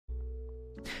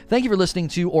Thank you for listening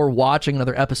to or watching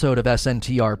another episode of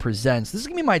SNTR Presents. This is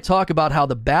going to be my talk about how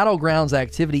the Battlegrounds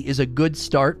activity is a good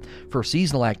start for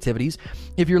seasonal activities.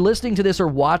 If you're listening to this or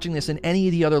watching this in any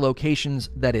of the other locations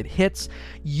that it hits,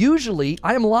 usually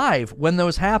I am live when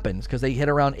those happen because they hit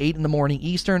around 8 in the morning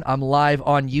Eastern. I'm live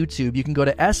on YouTube. You can go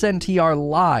to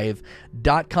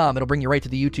sntrlive.com. It'll bring you right to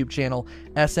the YouTube channel,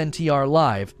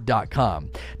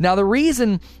 sntrlive.com. Now, the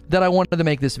reason that I wanted to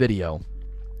make this video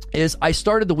is I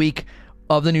started the week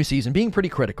of the new season being pretty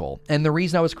critical. And the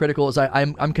reason I was critical is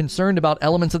I'm concerned about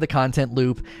elements of the content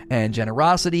loop and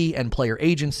generosity and player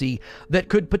agency that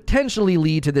could potentially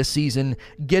lead to this season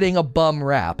getting a bum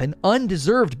rap, an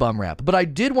undeserved bum rap. But I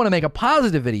did want to make a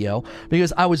positive video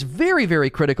because I was very, very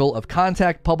critical of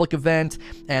Contact Public Event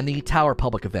and the Tower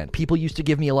Public Event. People used to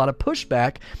give me a lot of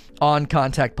pushback on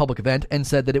Contact Public Event and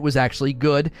said that it was actually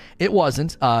good. It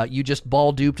wasn't. You just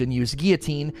ball duped and used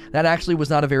guillotine. That actually was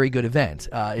not a very good event.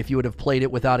 If you would have played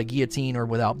it without a guillotine or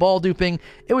without ball duping,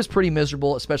 it was pretty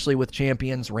miserable, especially with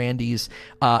champions, Randys,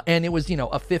 and it was, a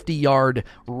 50-yard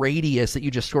radius that you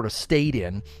just sort of stayed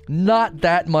in. Not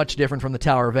that much different from the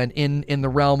Tower event in the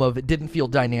realm of it didn't feel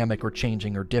dynamic or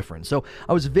changing or different. So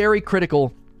I was very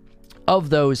critical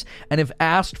of those and have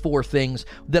asked for things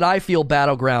that I feel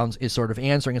Battlegrounds is sort of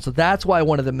answering. And so that's why I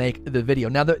wanted to make the video.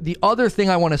 Now, the other thing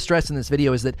I want to stress in this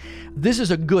video is that this is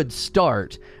a good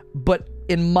start, but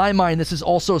in my mind, this is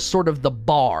also sort of the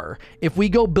bar. If we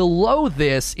go below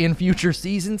this in future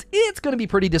seasons, it's going to be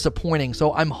pretty disappointing.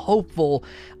 So I'm hopeful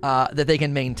that they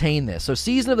can maintain this. So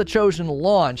Season of the Chosen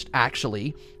launched,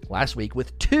 actually, last week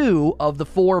with 2 of the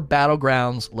 4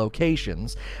 Battlegrounds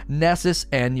locations, Nessus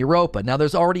and Europa. Now,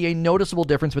 there's already a noticeable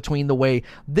difference between the way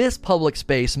this public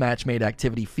space match-made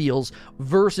activity feels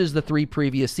versus the 3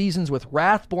 previous seasons with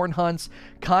Wrathborn Hunts,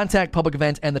 Contact Public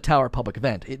Event, and the Tower Public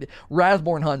Event.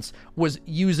 Wrathborn Hunts was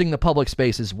using the public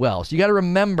space as well. So you got to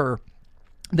remember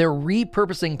they're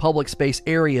repurposing public space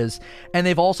areas, and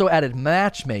they've also added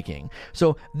matchmaking.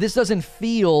 So this doesn't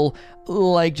feel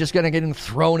like just getting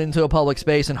thrown into a public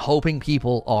space and hoping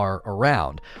people are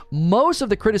around. Most of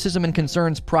the criticism and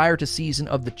concerns prior to Season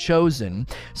of the Chosen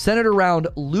centered around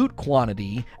loot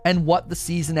quantity and what the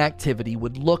season activity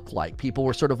would look like. People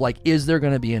were sort of like, is there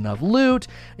going to be enough loot?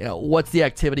 What's the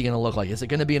activity going to look like? Is it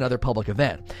going to be another public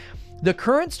event? The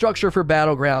current structure for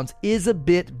Battlegrounds is a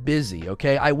bit busy,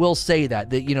 okay? I will say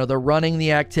that they're running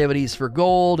the activities for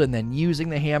gold and then using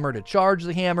the hammer to charge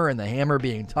the hammer and the hammer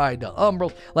being tied to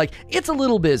Umbral. Like, it's a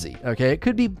little busy, okay? It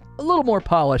could be a little more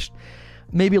polished,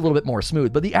 maybe a little bit more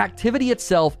smooth, but the activity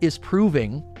itself is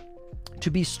proving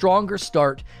to be stronger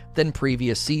start than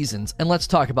previous seasons, and let's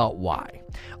talk about why.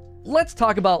 Let's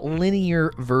talk about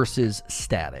linear versus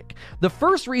static. The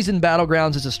first reason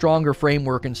Battlegrounds is a stronger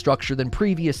framework and structure than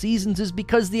previous seasons is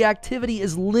because the activity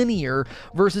is linear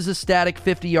versus a static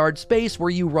 50-yard space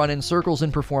where you run in circles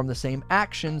and perform the same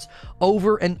actions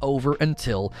over and over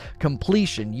until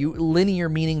completion. Linear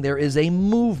meaning there is a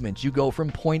movement. You go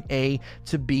from point A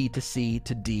to B to C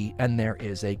to D, and there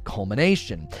is a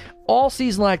culmination. All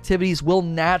seasonal activities will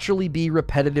naturally be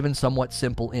repetitive and somewhat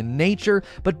simple in nature,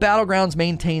 but Battlegrounds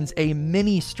maintains a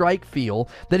mini strike feel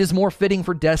that is more fitting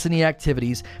for Destiny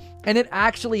activities, and it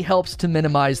actually helps to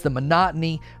minimize the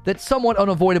monotony that's somewhat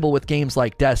unavoidable with games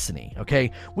like Destiny, okay?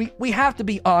 We have to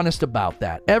be honest about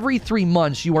that. Every 3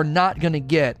 months, you are not going to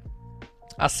get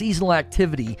a seasonal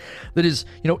activity that is,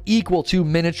 equal to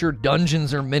miniature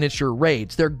dungeons or miniature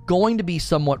raids. They're going to be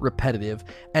somewhat repetitive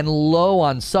and low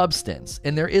on substance.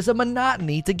 And there is a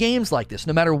monotony to games like this.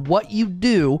 No matter what you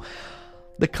do,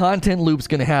 the content loop's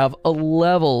going to have a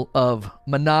level of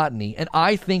monotony. And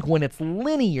I think when it's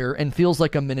linear and feels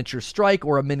like a miniature strike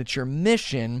or a miniature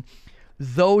mission,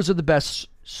 those are the best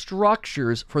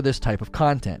structures for this type of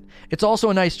content. It's also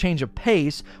a nice change of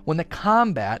pace when the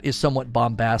combat is somewhat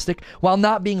bombastic while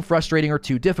not being frustrating or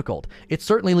too difficult. It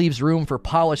certainly leaves room for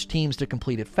polished teams to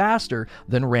complete it faster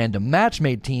than random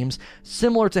match-made teams,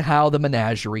 similar to how the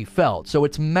Menagerie felt. So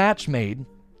it's match-made.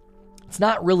 It's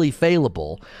not really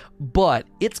failable, but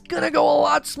it's going to go a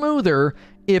lot smoother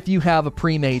if you have a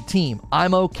pre-made team.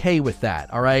 I'm okay with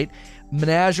that, all right?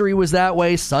 Menagerie was that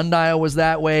way. Sundial was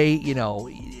that way.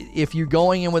 If you're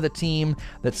going in with a team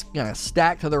that's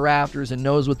stacked to the rafters and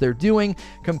knows what they're doing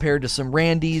compared to some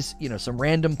Randys, some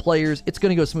random players, it's going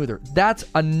to go smoother. That's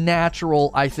a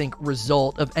natural, I think,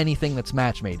 result of anything that's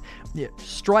match made.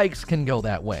 Strikes can go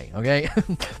that way, okay?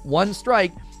 One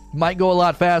strike might go a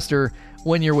lot faster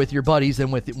when you're with your buddies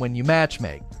than when you match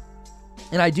make.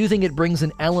 And I do think it brings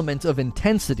an element of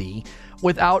intensity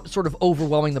without sort of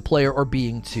overwhelming the player or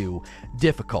being too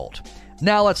difficult.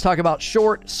 Now let's talk about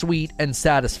short, sweet, and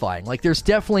satisfying. Like, there's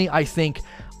definitely, I think,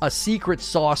 a secret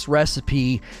sauce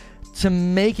recipe to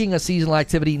making a seasonal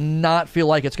activity not feel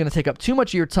like it's going to take up too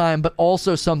much of your time, but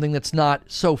also something that's not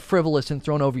so frivolous and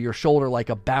thrown over your shoulder like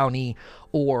a bounty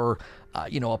or,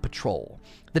 a patrol.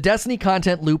 The Destiny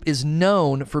content loop is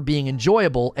known for being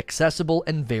enjoyable, accessible,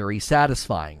 and very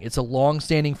satisfying. It's a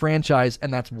long-standing franchise,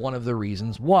 and that's one of the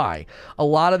reasons why. A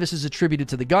lot of this is attributed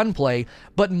to the gunplay,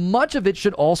 but much of it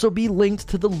should also be linked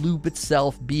to the loop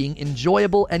itself being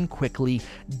enjoyable and quickly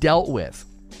dealt with.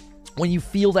 When you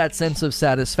feel that sense of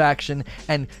satisfaction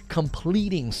and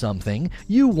completing something,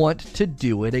 you want to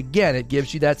do it again. It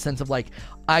gives you that sense of like,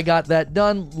 I got that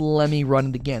done, let me run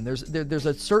it again. There's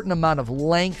a certain amount of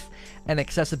length and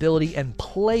accessibility and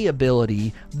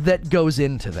playability that goes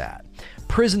into that.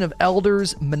 Prison of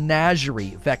Elders,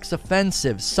 Menagerie, Vex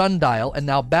Offensive, Sundial, and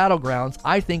now Battlegrounds,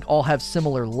 I think all have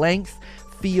similar length,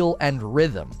 feel, and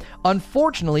rhythm.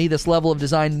 Unfortunately, this level of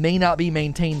design may not be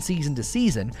maintained season to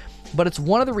season, but it's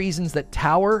one of the reasons that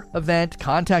Tower Event,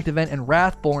 Contact Event, and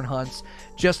Wrathborn hunts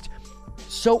just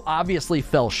so obviously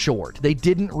fell short. They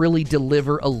didn't really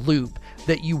deliver a loop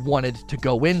that you wanted to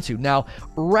go into. Now,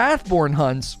 Wrathborn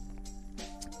hunts,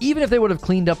 even if they would have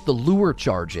cleaned up the lure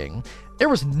charging, there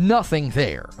was nothing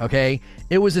there, okay?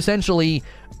 It was essentially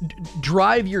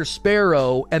drive your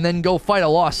Sparrow and then go fight a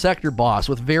Lost Sector boss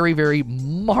with very, very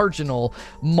marginal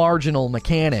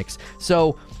mechanics.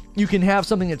 So you can have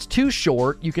something that's too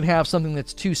short, you can have something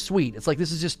that's too sweet. It's like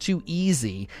this is just too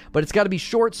easy, but it's got to be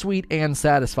short, sweet, and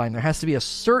satisfying. There has to be a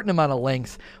certain amount of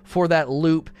length for that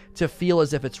loop to feel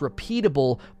as if it's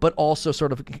repeatable, but also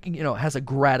sort of, has a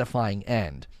gratifying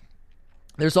end.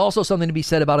 There's also something to be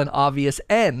said about an obvious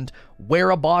end where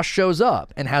a boss shows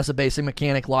up and has a basic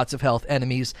mechanic, lots of health,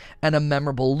 enemies, and a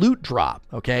memorable loot drop,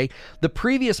 okay? The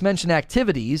previous mentioned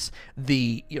activities,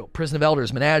 the Prison of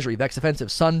Elders, Menagerie, Vex Offensive,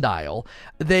 Sundial,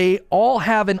 they all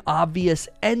have an obvious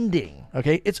ending,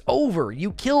 okay? It's over.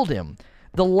 You killed him.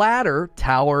 The latter,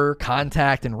 Tower,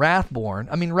 Contact, and Wrathborn,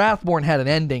 Wrathborn had an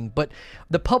ending, but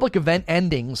the public event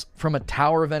endings from a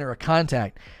Tower event or a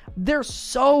Contact, they're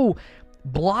so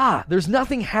blah. There's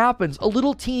nothing happens. A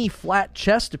little teeny flat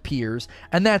chest appears,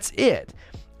 and that's it.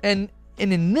 And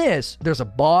in this, there's a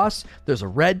boss, there's a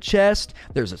red chest,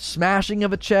 there's a smashing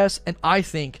of a chest, and I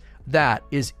think that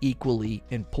is equally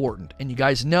important. And you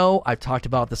guys know I've talked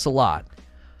about this a lot.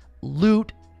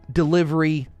 Loot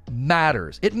delivery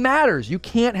matters. It matters. You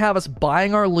can't have us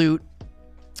buying our loot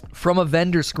from a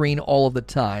vendor screen all of the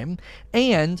time,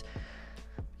 and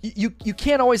You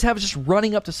can't always have it just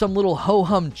running up to some little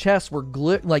ho-hum chest where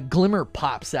glimmer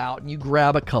pops out and you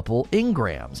grab a couple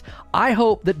engrams. I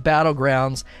hope that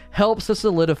Battlegrounds helps to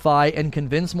solidify and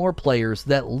convince more players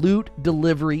that loot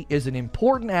delivery is an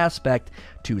important aspect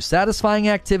to satisfying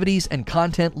activities and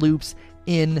content loops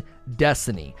in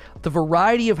Destiny. The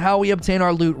variety of how we obtain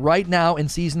our loot right now in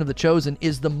Season of the Chosen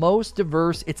is the most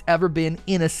diverse it's ever been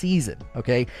in a season,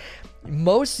 okay?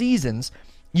 Most seasons,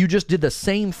 you just did the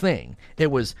same thing. It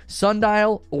was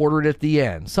Sundial, ordered at the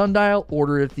end. Sundial,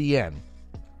 ordered at the end.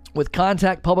 With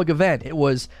Contact Public Event, it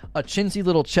was a chintzy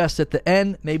little chest at the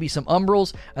end, maybe some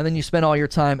Umbrals, and then you spend all your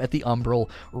time at the Umbral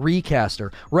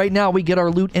Recaster. Right now, we get our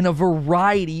loot in a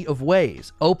variety of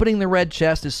ways. Opening the red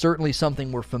chest is certainly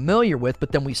something we're familiar with,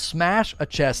 but then we smash a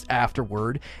chest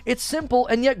afterward. It's simple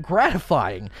and yet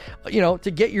gratifying,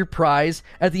 to get your prize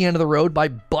at the end of the road by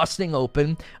busting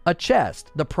open a chest.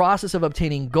 The process of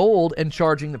obtaining gold and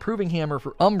charging the Proving Hammer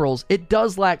for Umbrals, it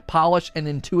does lack polish and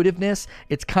intuitiveness.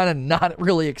 It's kind of not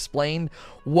really explained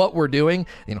what we're doing.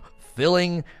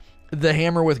 Filling the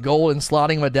hammer with gold and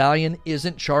slotting a medallion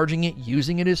isn't charging it,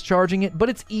 using it is charging it, but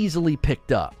it's easily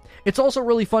picked up. It's also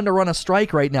really fun to run a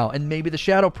strike right now, and maybe the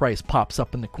shadow price pops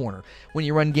up in the corner. When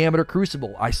you run Gambit or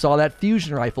Crucible, I saw that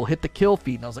fusion rifle hit the kill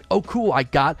feed, and I was like, oh cool, I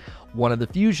got one of the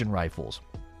fusion rifles.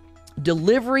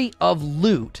 Delivery of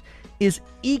loot is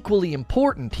equally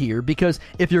important here, because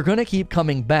if you're going to keep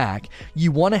coming back,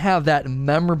 you want to have that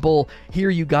memorable,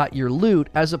 here you got your loot,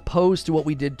 as opposed to what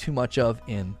we did too much of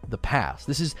in the past.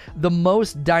 This is the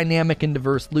most dynamic and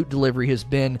diverse loot delivery has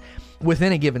been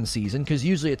within a given season, because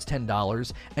usually it's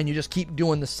 $10 and you just keep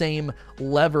doing the same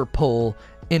lever pull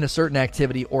in a certain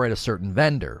activity or at a certain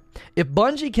vendor. If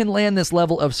Bungie can land this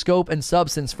level of scope and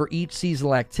substance for each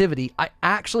seasonal activity, I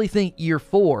actually think Year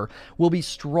 4 will be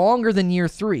stronger than Year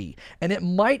 3, and it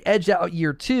might edge out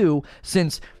Year 2,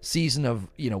 since Season of,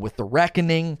 with the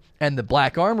Reckoning and the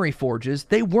Black Armory Forges,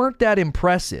 they weren't that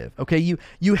impressive, okay?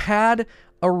 You had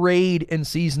a raid in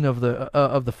Season of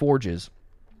the Forges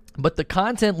But the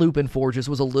content loop in Forges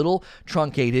was a little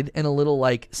truncated and a little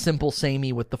like simple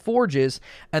samey with the Forges.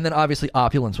 And then obviously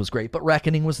Opulence was great, but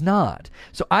Reckoning was not.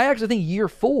 So I actually think year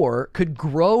 4 could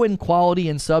grow in quality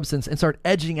and substance and start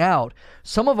edging out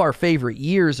some of our favorite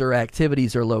years or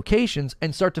activities or locations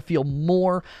and start to feel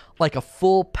more like a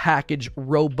full package,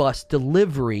 robust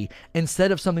delivery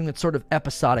instead of something that's sort of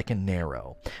episodic and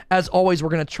narrow. As always, we're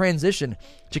going to transition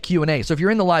to Q&A. So if you're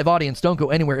in the live audience, don't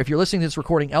go anywhere. If you're listening to this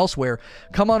recording elsewhere,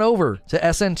 come on over to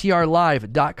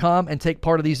sntrlive.com and take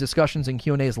part of these discussions and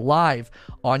Q&As live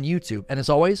on YouTube. And as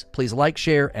always, please like,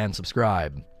 share, and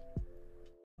subscribe.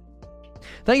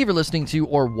 Thank you for listening to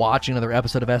or watching another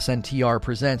episode of SNTR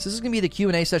Presents. This is going to be the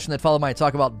Q&A session that followed my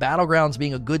talk about Battlegrounds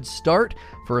being a good start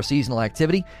for a seasonal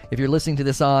activity. If you're listening to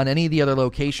this on any of the other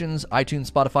locations,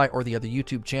 iTunes, Spotify, or the other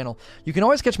YouTube channel, you can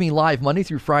always catch me live Monday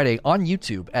through Friday on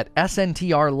YouTube at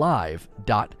sntrlive.com.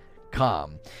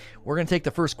 We're going to take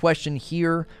the first question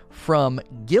here from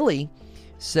Gilly.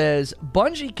 Says,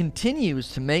 Bungie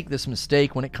continues to make this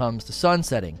mistake when it comes to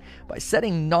sunsetting. By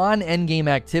setting non-endgame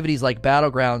activities like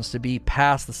Battlegrounds to be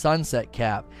past the sunset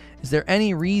cap, is there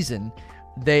any reason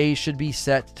they should be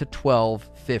set to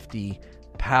 1250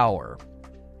 power?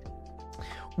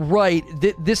 Right,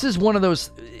 this is one of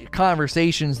those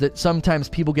conversations that sometimes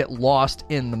people get lost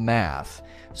in the math.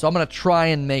 So I'm going to try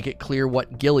and make it clear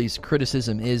what Gilly's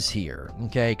criticism is here,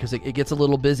 okay? Because it gets a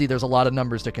little busy. There's a lot of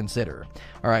numbers to consider.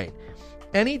 All right.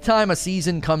 Anytime a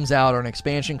season comes out or an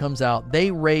expansion comes out,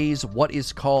 they raise what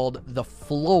is called the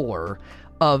floor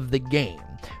of the game.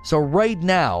 So right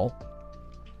now,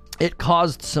 it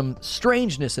caused some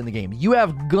strangeness in the game. You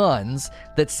have guns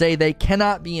that say they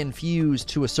cannot be infused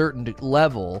to a certain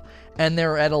level, and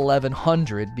they're at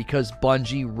 1100 because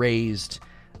Bungie raised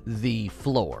the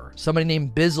floor. Somebody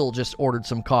named Bizzle just ordered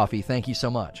some coffee. Thank you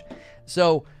so much.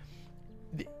 So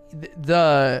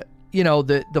the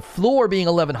floor being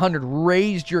 1100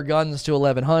 raised your guns to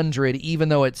 1100, even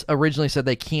though it's originally said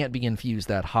they can't be infused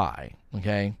that high.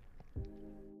 Okay.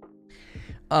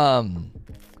 And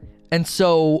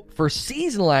so for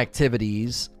seasonal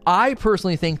activities, I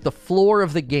personally think the floor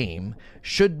of the game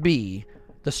should be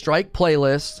the Strike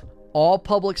playlist, all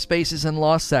public spaces and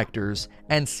lost sectors,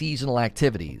 and seasonal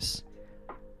activities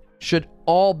should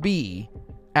all be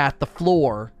at the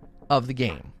floor of the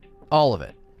game. All of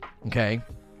it. Okay.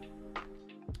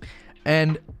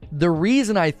 And the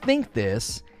reason I think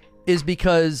this is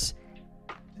because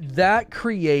that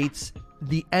creates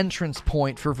the entrance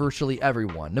point for virtually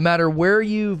everyone. No matter where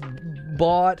you've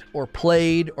bought or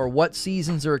played or what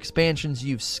seasons or expansions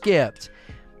you've skipped,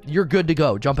 you're good to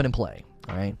go. Jump in and play.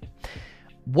 All right.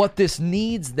 What this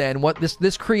needs then, what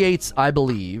this creates, I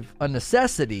believe, a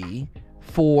necessity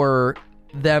for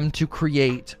them to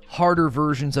create harder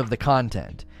versions of the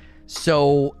content.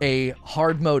 So a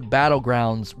hard mode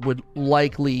Battlegrounds would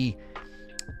likely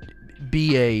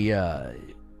be a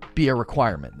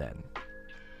requirement then,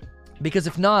 because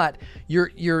if not,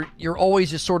 you're always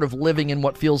just sort of living in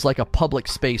what feels like a public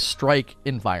space strike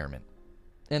environment.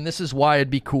 And this is why it'd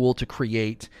be cool to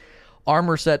create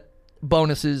armor set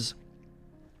bonuses,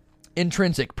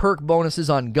 intrinsic perk bonuses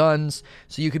on guns,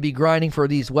 so you could be grinding for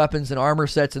these weapons and armor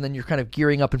sets, and then you're kind of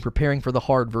gearing up and preparing for the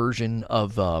hard version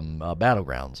of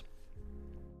Battlegrounds.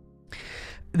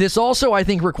 This also, I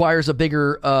think, requires a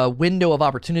bigger window of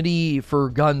opportunity for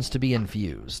guns to be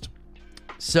infused.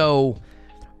 So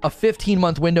a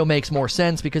 15-month window makes more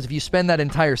sense, because if you spend that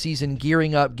entire season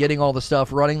gearing up, getting all the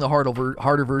stuff, running the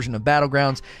harder version of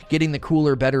Battlegrounds, getting the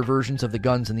cooler, better versions of the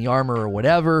guns and the armor or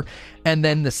whatever, and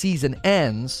then the season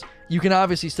ends, you can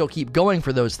obviously still keep going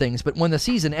for those things, but when the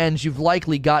season ends, you've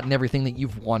likely gotten everything that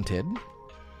you've wanted.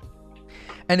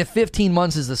 And if 15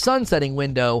 months is the sunsetting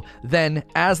window, then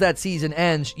as that season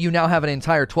ends, you now have an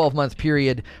entire 12-month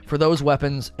period for those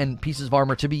weapons and pieces of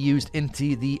armor to be used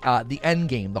into the end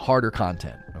game, the harder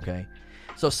content, okay?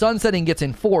 So sunsetting gets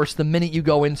enforced the minute you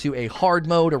go into a hard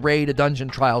mode, a raid, a dungeon,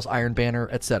 trials, Iron Banner,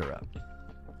 etc.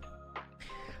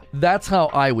 That's how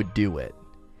I would do it.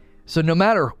 So no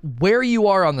matter where you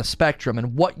are on the spectrum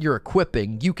and what you're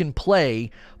equipping, you can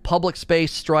play public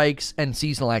space strikes and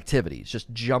seasonal activities.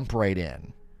 Just jump right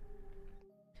in.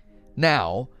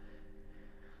 Now,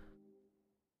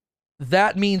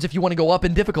 that means if you want to go up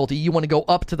in difficulty, you want to go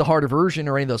up to the harder version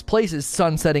or any of those places,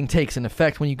 sunsetting takes an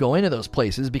effect when you go into those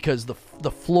places, because the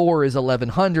floor is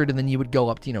 1100, and then you would go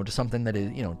up to, to something that is,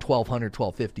 1200,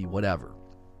 1250, whatever.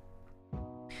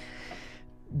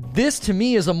 This, to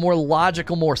me, is a more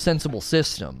logical, more sensible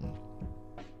system.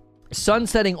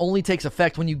 sunsetting only takes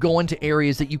effect when you go into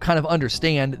areas that you kind of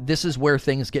understand this is where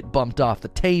things get bumped off the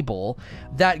table.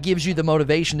 That gives you the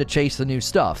motivation to chase the new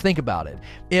stuff. Think about it.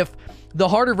 If the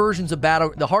harder version of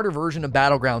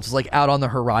Battlegrounds is like out on the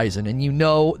horizon, and you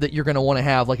know that you're going to want to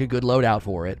have like a good loadout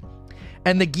for it,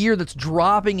 and the gear that's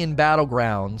dropping in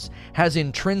Battlegrounds has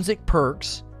intrinsic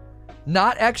perks,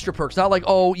 not extra perks, not like,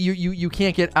 oh, you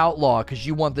can't get Outlaw because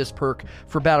you want this perk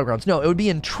for Battlegrounds. No, it would be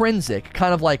intrinsic,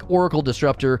 kind of like Oracle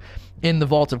Disruptor in the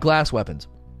Vault of Glass weapons.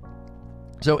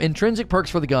 So intrinsic perks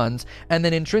for the guns, and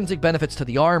then intrinsic benefits to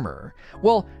the armor.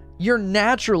 Well, you're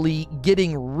naturally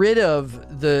getting rid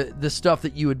of the stuff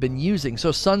that you had been using,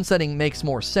 so sunsetting makes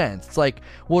more sense. It's like,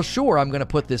 well, sure, I'm going to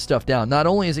put this stuff down. Not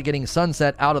only is it getting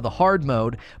sunset out of the hard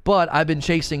mode, but I've been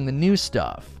chasing the new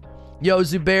stuff. Yo,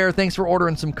 Zubair, thanks for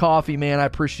ordering some coffee, man. I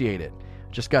appreciate it.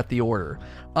 Just got the order.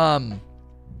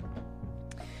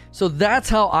 So that's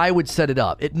how I would set it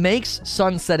up. It makes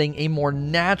sunsetting a more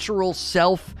natural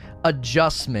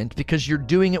self-adjustment because you're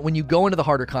doing it when you go into the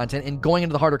harder content, and going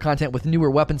into the harder content with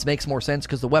newer weapons makes more sense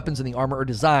because the weapons and the armor are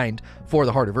designed for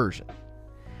the harder version.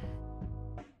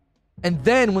 And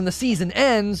then when the season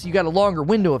ends, you got a longer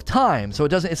window of time. So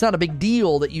it's not a big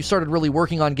deal that you started really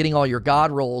working on getting all your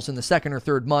god rolls in the second or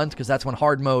third month because that's when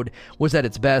hard mode was at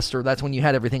its best, or that's when you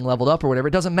had everything leveled up or whatever.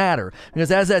 It doesn't matter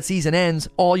because as that season ends,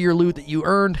 all your loot that you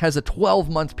earned has a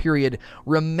 12-month period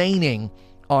remaining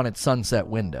on its sunset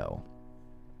window.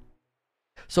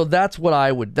 So that's what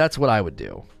I would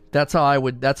do. That's how I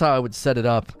would set it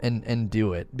up and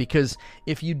do it. Because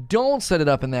if you don't set it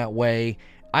up in that way,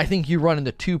 I think you run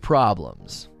into two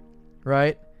problems,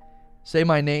 right? Say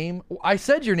my name. I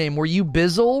said your name. Were you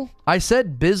Bizzle? I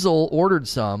said Bizzle ordered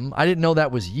some. I didn't know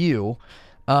that was you.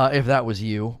 If that was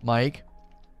you, Mike.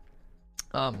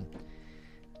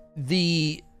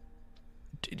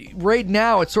 Right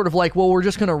now, it's sort of like, well, we're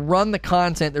just going to run the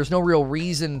content. There's no real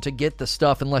reason to get the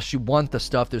stuff unless you want the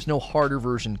stuff. There's no harder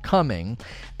version coming.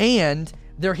 And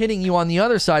they're hitting you on the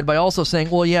other side by also saying,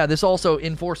 well, yeah, this also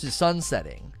enforces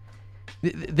sunsetting.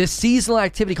 This seasonal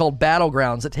activity called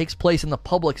Battlegrounds that takes place in the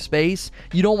public space,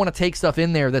 you don't want to take stuff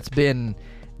in there that's been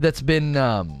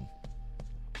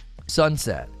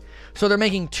sunset. So they're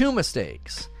making two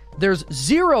mistakes. There's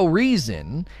zero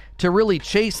reason to really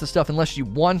chase the stuff unless you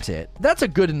want it. That's a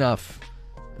good enough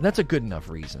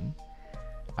reason,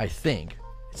 I think.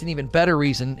 It's an even better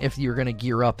reason if you're going to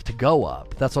gear up to go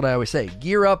up. That's what I always say.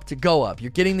 Gear up to go up.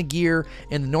 You're getting the gear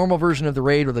in the normal version of the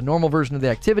raid or the normal version of the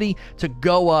activity to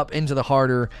go up into the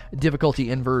harder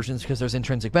difficulty inversions because there's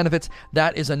intrinsic benefits.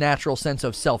 That is a natural sense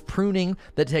of self-pruning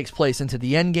that takes place into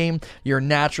the end game. You're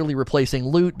naturally replacing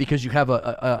loot because you have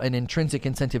an intrinsic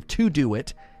incentive to do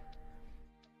it.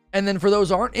 And then for those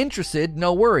who aren't interested,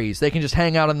 no worries. They can just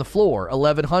hang out on the floor,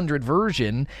 1100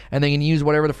 version, and they can use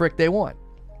whatever the frick they want.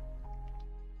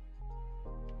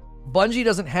 Bungie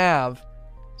doesn't have,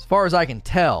 as far as I can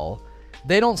tell,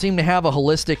 they don't seem to have a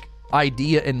holistic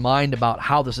idea in mind about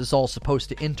how this is all supposed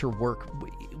to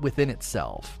interwork within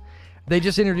itself. They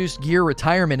just introduced gear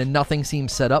retirement and nothing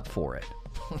seems set up for it.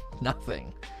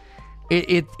 Nothing.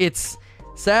 It's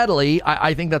sadly,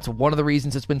 I think that's one of the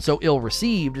reasons it's been so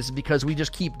ill-received is because we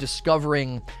just keep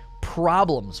discovering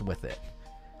problems with it.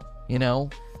 You know?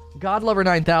 Godlover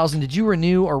 9000, did you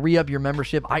renew or re-up your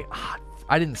membership? I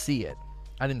didn't see it.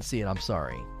 I'm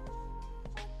sorry.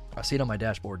 I see it on my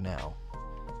dashboard now.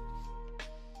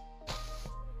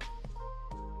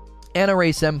 Anna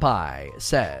Ray Senpai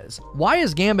says, why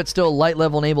is Gambit still light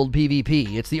level enabled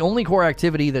PvP? It's the only core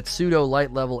activity that's pseudo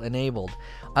light level enabled.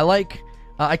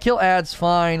 I kill ads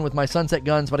fine with my sunset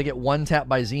guns, but I get one tap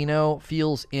by Xeno.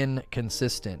 Feels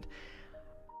inconsistent.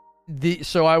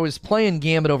 So I was playing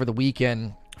Gambit over the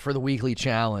weekend for the weekly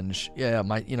challenge. Yeah,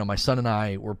 my son and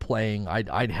I were playing.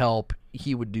 I'd help.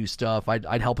 He would do stuff.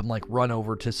 I'd help him like run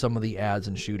over to some of the ads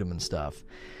and shoot him and stuff.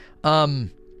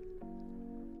 And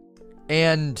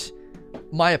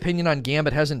my opinion on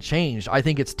Gambit hasn't changed. I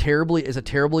think it's a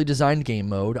terribly designed game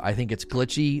mode. I think it's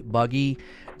glitchy, buggy.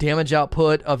 Damage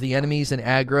output of the enemies and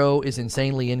aggro is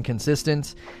insanely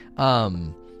inconsistent. I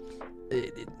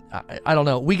don't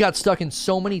know. We got stuck in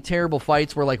so many terrible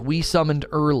fights where like we summoned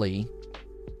early,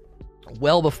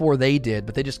 well before they did,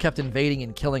 but they just kept invading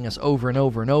and killing us over and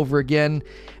over and over again.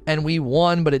 And we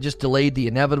won, but it just delayed the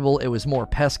inevitable. It was more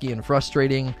pesky and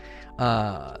frustrating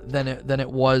than it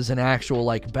was an actual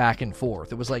like back and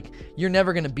forth. It was like, you're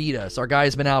never going to beat us. Our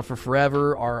guy's been out for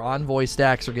forever. Our envoy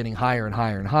stacks are getting higher and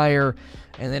higher and higher.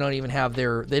 And they didn't even have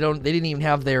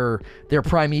their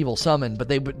primeval summon, but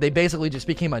they basically just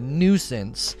became a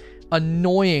nuisance,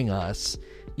 annoying us,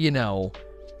 and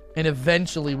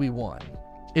eventually we won.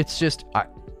 It's just,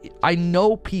 I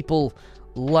know people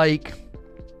like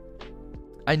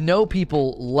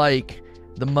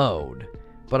the mode,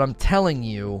 but I'm telling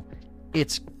you,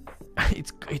 it's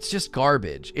just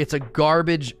garbage. It's a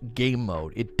garbage game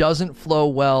mode. It doesn't flow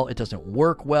well. It doesn't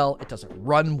work well. It doesn't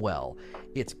run well.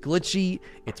 It's glitchy.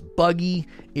 It's buggy.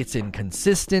 It's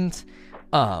inconsistent.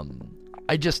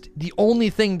 The only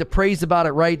thing to praise about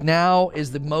it right now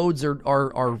is the modes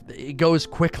are it goes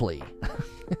quickly.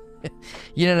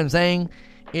 You know what I'm saying?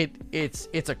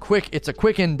 It's a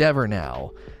quick endeavor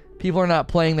now. People are not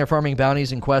playing their farming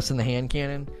bounties and quests in the hand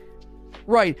cannon.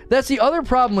 Right. That's the other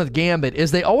problem with Gambit,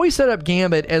 is they always set up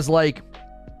Gambit as like,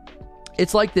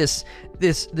 it's like this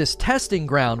testing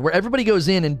ground where everybody goes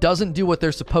in and doesn't do what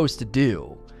they're supposed to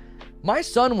do. My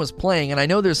son was playing, and I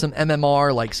know there's some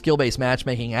MMR, like skill-based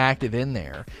matchmaking, active in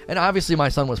there. And obviously my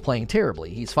son was playing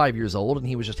terribly. He's 5 years old, and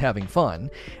he was just having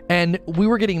fun. And we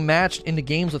were getting matched into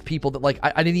games with people that, like,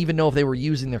 I didn't even know if they were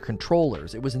using their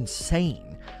controllers. It was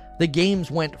insane. The games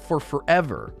went for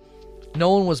forever.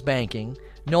 No one was banking.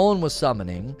 No one was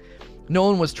summoning. No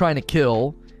one was trying to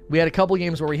kill. We had a couple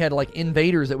games where we had, like,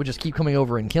 invaders that would just keep coming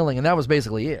over and killing, and that was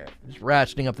basically it. Just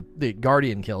ratcheting up the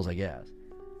Guardian kills, I guess.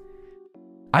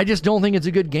 I just don't think it's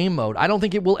a good game mode. I don't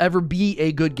think it will ever be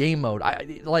a good game mode. All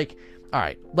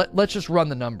right, let's just run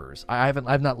the numbers.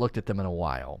 I've not looked at them in a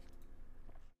while.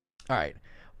 All right,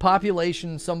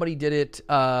 population. Somebody did it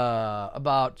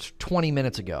about 20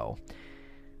 minutes ago.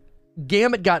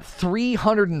 Gambit got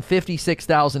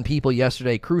 356,000 people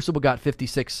yesterday. Crucible got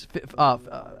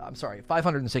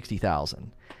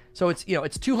 560,000. So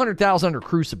it's 200,000 under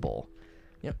Crucible.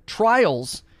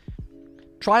 Trials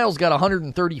got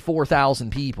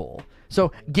 134,000 people.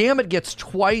 So Gambit gets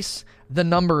twice the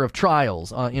number of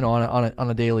trials, on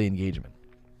a daily engagement.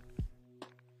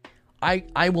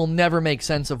 I will never make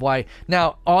sense of why.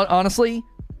 Now, honestly,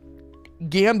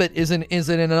 Gambit is in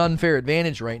an unfair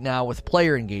advantage right now with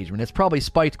player engagement. It's probably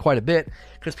spiked quite a bit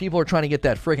because people are trying to get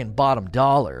that friggin' bottom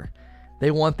dollar.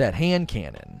 They want that hand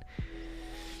cannon.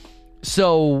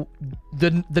 So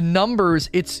the numbers,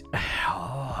 it's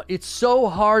so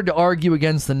hard to argue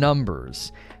against the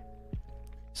numbers.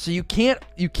 So you can't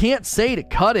say to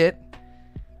cut it.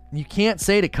 You can't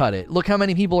say to cut it. Look how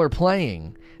many people are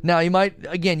playing. Now you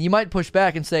might push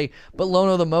back and say, but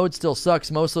Lono, the mode still sucks.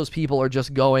 Most of those people are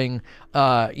just going,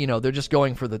 they're just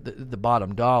going for the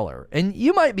bottom dollar. And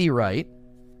you might be right.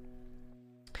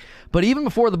 But even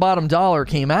before the bottom dollar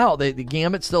came out, the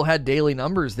Gambit still had daily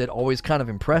numbers that always kind of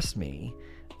impressed me.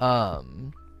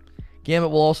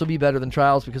 Gambit will also be better than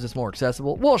Trials because it's more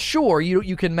accessible. Well, sure,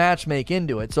 you can matchmake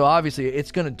into it, so obviously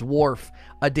it's going to dwarf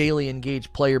a daily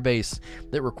engaged player base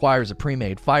that requires a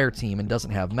pre-made fire team and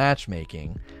doesn't have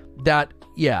matchmaking.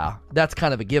 That's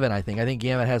kind of a given, I think. I think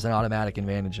Gambit has an automatic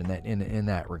advantage in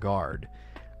that regard.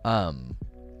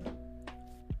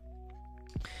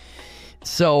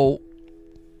 So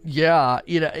yeah,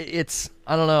 it's,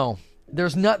 I don't know.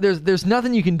 There's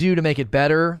nothing you can do to make it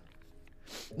better.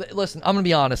 Listen, I'm going to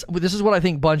be honest. This is what I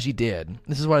think Bungie did.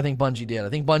 I think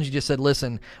Bungie just said,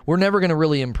 listen, we're never going to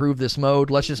really improve this mode.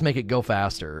 Let's just make it go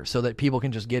faster so that people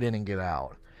can just get in and get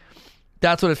out.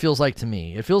 That's what it feels like to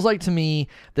me. It feels like to me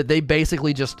that they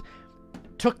basically just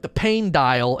took the pain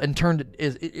dial and turned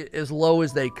it as low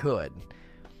as they could.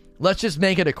 Let's just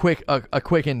make it a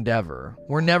quick endeavor.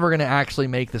 We're never going to actually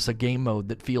make this a game mode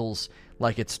that feels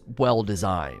like it's well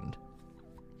designed.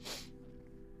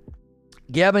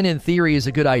 Gambit in theory is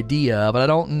a good idea, but I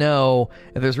don't know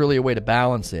if there's really a way to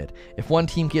balance it. If one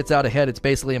team gets out ahead, it's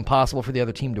basically impossible for the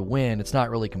other team to win. It's not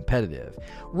really competitive.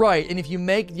 Right, and if you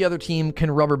make the other team can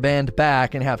rubber band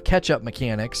back and have catch-up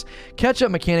mechanics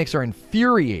are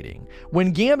infuriating.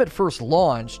 When Gambit first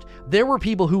launched, there were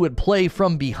people who would play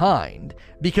from behind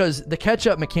because the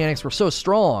catch-up mechanics were so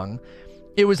strong,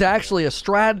 it was actually a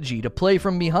strategy to play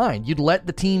from behind. You'd let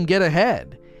the team get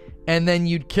ahead, and then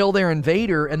you'd kill their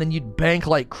invader, and then you'd bank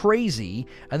like crazy,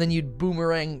 and then you'd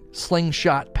boomerang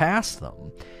slingshot past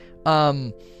them.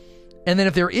 And then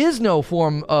if there is no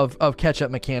form of catch-up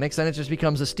mechanics, then it just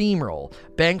becomes a steamroll.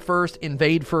 Bank first,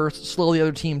 invade first, slow the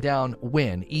other team down,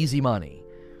 win. Easy money.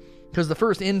 Because the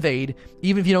first invade,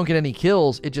 even if you don't get any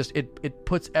kills, it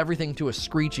puts everything to a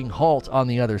screeching halt on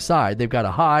the other side. They've got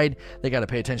to hide. They got to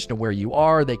pay attention to where you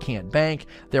are. They can't bank.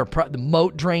 The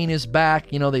moat drain is back.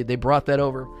 They brought that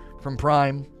over from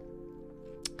Prime.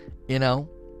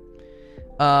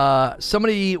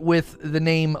 Somebody with the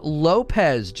name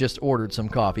Lopez just ordered some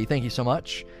coffee. Thank you so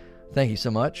much.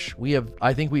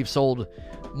 I think we've sold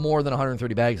more than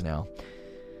 130 bags now.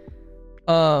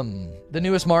 The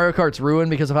newest Mario Kart's ruined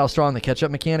because of how strong the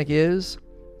catch-up mechanic is.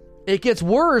 It gets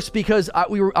worse because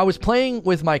I was playing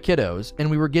with my kiddos and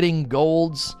we were getting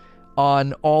golds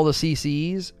on all the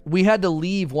CCs, we had to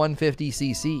leave 150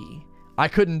 CC. I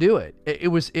couldn't do it. It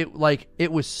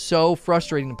was so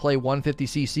frustrating to play 150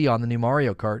 CC on the new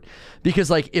Mario Kart,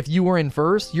 because like if you were in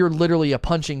first, you're literally a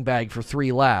punching bag for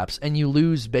 3 laps and you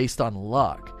lose based on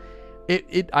luck.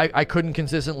 I couldn't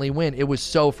consistently win. It was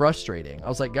so frustrating. I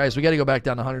was like, guys, we got to go back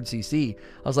down to 100 CC.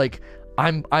 I was like,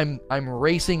 I'm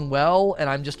racing well and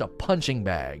I'm just a punching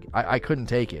bag. I couldn't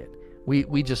take it.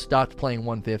 We just stopped playing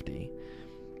 150.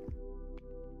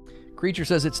 Creature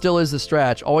says it still is the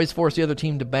stretch. Always force the other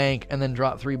team to bank and then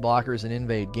drop 3 blockers and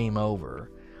invade. Game over.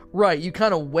 Right, you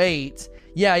kind of wait.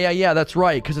 Yeah, that's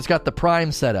right, because it's got the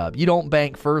prime set up. You don't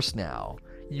bank first now.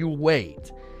 You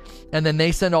wait. And then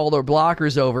they send all their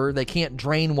blockers over. They can't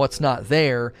drain what's not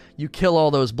there. You kill all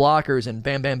those blockers and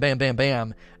bam, bam, bam, bam,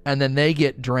 bam. And then they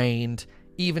get drained.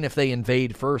 Even if they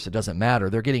invade first, it doesn't matter.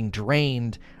 They're getting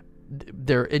drained.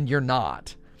 And you're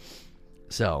not.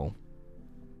 So...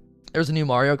 there's a new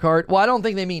Mario Kart. Well, I don't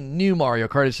think they mean new Mario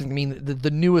Kart. It's just mean the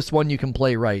newest one you can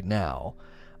play right now.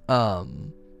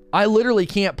 I literally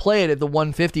can't play it at the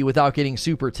 150 without getting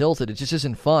super tilted. It just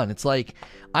isn't fun. It's like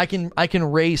I can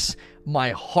race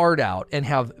my heart out and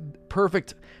have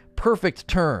perfect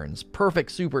turns, perfect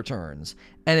super turns,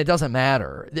 and it doesn't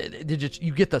matter.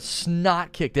 You get the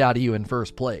snot kicked out of you in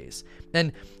first place.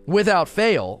 And without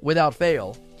fail,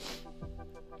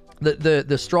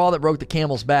 the straw that broke the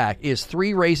camel's back is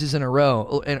 3 races in a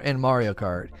row in Mario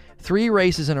Kart. 3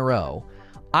 races in a row.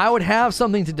 I would have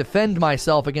something to defend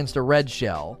myself against a red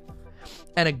shell,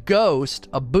 and a ghost,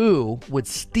 a Boo, would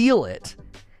steal it,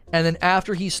 and then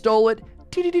after he stole it,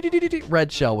 red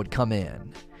shell would come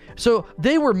in. So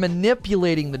they were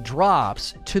manipulating the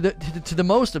drops to the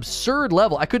most absurd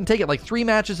level. I couldn't take it. Like 3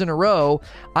 matches in a row,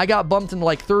 I got bumped into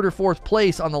like 3rd or 4th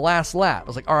place on the last lap. I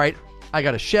was like, all right, I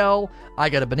got a shell, I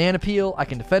got a banana peel, I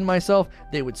can defend myself.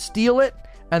 They would steal it,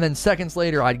 and then seconds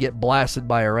later, I'd get blasted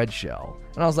by a red shell.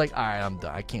 And I was like, all right, I'm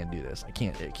done. I can't do this. I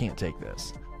can't take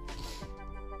this.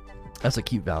 That's a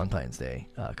cute Valentine's Day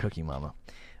cookie, mama.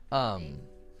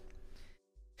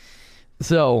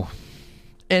 So,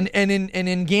 and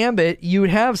in Gambit, you would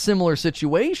have similar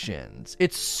situations.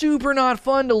 It's super not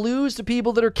fun to lose to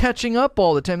people that are catching up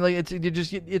all the time. Like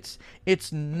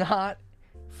it's not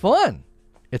fun.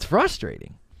 It's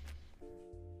frustrating.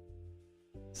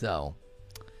 So,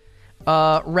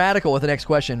 Radical with the next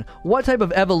question. What type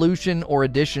of evolution or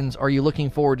additions are you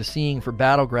looking forward to seeing for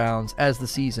Battlegrounds as the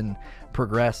season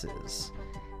progresses?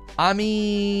 I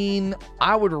mean,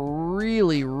 I would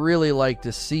really, really like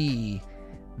to see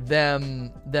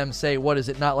them say, what is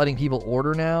it, not letting people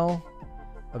order now?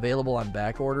 Available on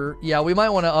back order? Yeah, we might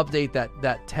want to update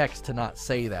that text to not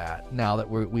say that now that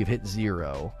we've hit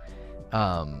 0.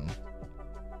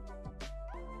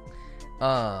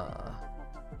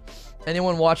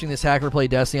 Anyone watching this hacker play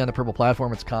Destiny on the purple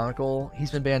platform, it's comical. He's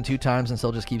been banned 2 times and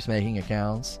still just keeps making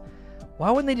accounts.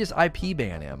 Why wouldn't they just IP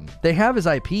ban him? They have his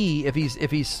IP if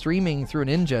he's streaming through an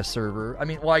ingest server. I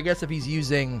mean, well, I guess if he's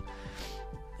using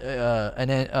like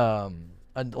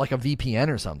a VPN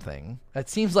or something. It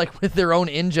seems like with their own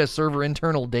ingest server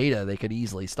internal data, they could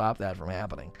easily stop that from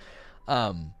happening.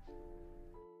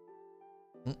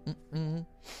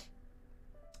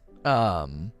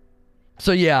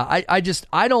 So yeah,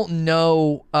 I don't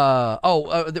know.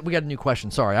 We got a new question.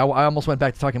 Sorry, I almost went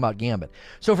back to talking about Gambit.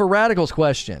 So for Radical's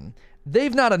question,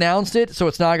 they've not announced it, so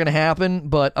it's not going to happen.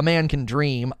 But a man can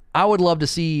dream. I would love to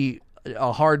see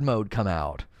a hard mode come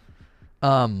out.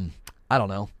 I don't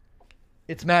know.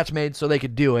 It's match made, so they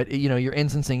could do it. You know, you're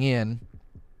instancing in.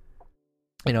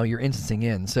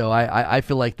 So I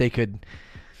feel like they could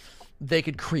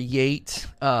create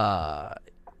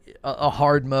a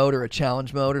hard mode or a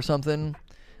challenge mode or something,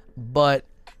 but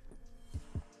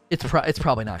it's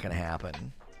probably not going to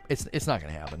happen. It's not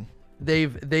going to happen.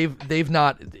 They've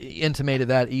not intimated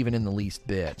that even in the least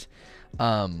bit.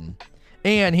 And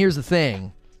here's the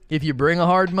thing: if you bring a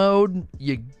hard mode,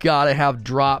 you gotta have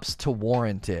drops to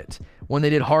warrant it. When they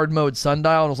did hard mode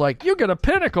Sundial, and was like, you get a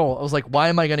pinnacle. I was like, why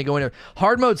am I going to go in there?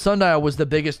 Hard mode Sundial was the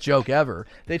biggest joke ever.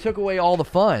 They took away all the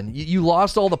fun. You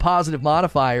lost all the positive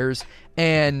modifiers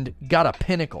and got a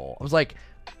pinnacle. I was like,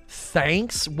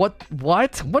 thanks? What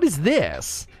is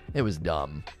this? It was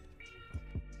dumb.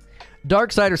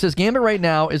 Darksider says, Gambit right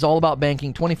now is all about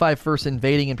banking 25 first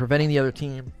invading and preventing the other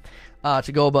team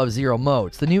to go above 0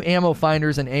 modes. The new ammo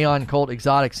finders and Aeon Cult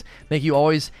exotics make you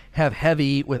always have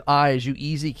heavy with eyes. You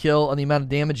easy kill, and the amount of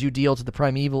damage you deal to the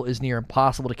primeval is near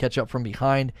impossible to catch up from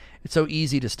behind. It's so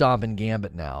easy to stomp in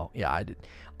Gambit now. Yeah,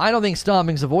 I don't think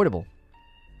stomping's avoidable.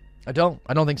 I don't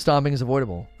think stomping is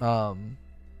avoidable.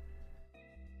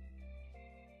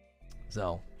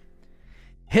 So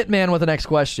Hitman with the next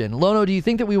question. Lono, do you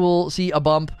think that we will see a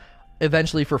bump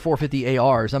eventually for 450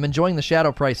 ARs? I'm enjoying the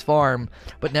Shadow Price farm,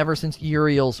 but never since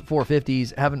Uriel's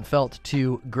 450s haven't felt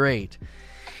too great.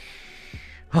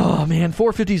 Oh man,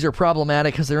 450s are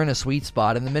problematic because they're in a sweet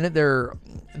spot, and the minute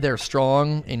they're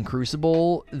strong in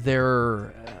Crucible,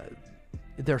 they're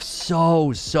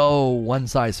so one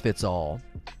size fits all.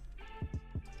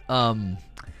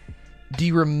 Do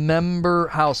you remember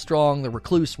how strong the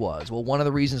Recluse was? Well, one of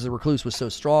the reasons the Recluse was so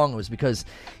strong was because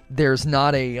there's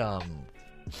not a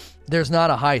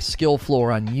high skill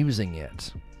floor on using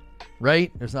it,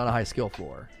 right? There's not a high skill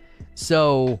floor,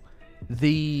 so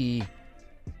the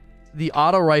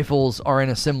auto rifles are in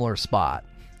a similar spot.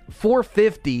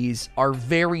 450s are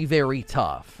very, very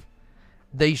tough.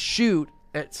 They shoot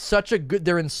at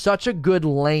they're in such a good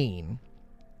lane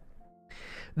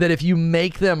that if you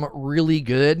make them really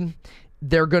good,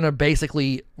 they're going to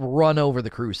basically run over the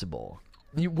Crucible.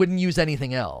 You wouldn't use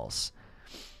anything else.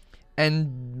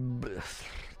 And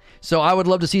so I would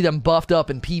love to see them buffed up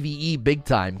in PvE big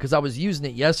time, because I was using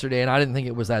it yesterday and I didn't think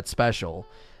it was that special.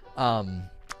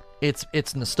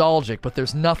 It's nostalgic, but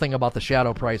there's nothing about the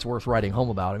Shadow Price worth writing home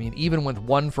about. I mean, even with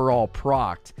One for All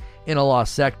procced in a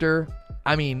Lost Sector,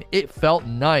 I mean, it felt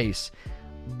nice,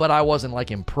 but I wasn't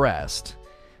like impressed.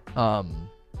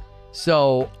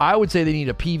 So I would say they need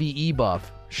a PvE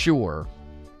buff, sure,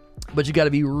 but you got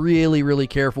to be really, really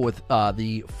careful with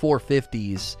the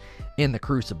 450s in the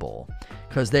Crucible,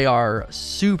 because they are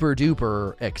super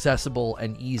duper accessible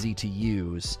and easy to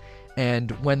use.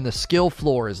 And when the skill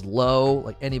floor is low,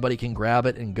 like anybody can grab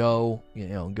it and go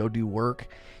do work,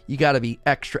 you got to be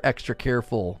extra, extra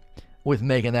careful with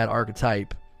making that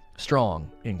archetype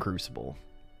strong in Crucible.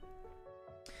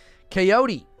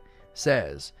 Coyote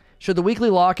says, should the weekly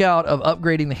lockout of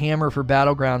upgrading the hammer for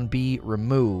Battleground be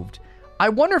removed? I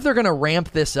wonder if they're going to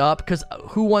ramp this up, because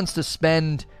who wants to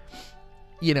spend,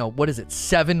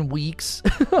 7 weeks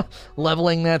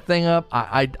leveling that thing up?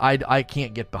 I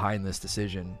can't get behind this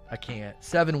decision. I can't.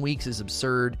 7 weeks is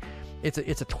absurd. It's a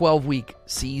 12-week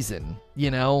season.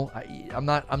 I'm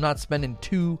not spending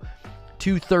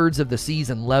two-thirds of the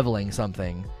season leveling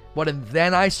something. And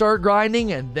then I start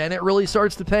grinding, and then it really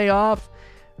starts to pay off.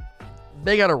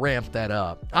 They got to ramp that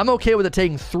up. I'm okay with it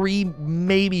taking 3,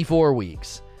 maybe 4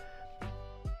 weeks.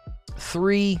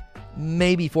 3,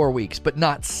 maybe 4 weeks, but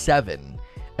not 7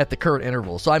 at the current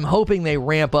interval. So I'm hoping they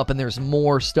ramp up and there's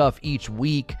more stuff each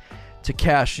week to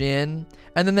cash in.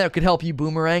 And then that could help you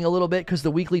boomerang a little bit, because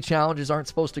the weekly challenges aren't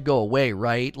supposed to go away,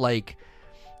 right? Like,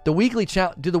 do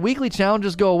the weekly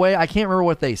challenges go away? I can't remember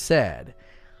what they said.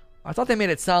 I thought they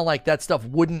made it sound like that stuff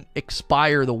wouldn't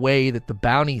expire the way that the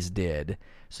bounties did.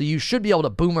 So you should be able to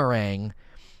boomerang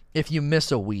if you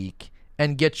miss a week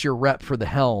and get your rep for the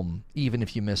helm, even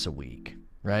if you miss a week,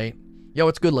 right? Yo,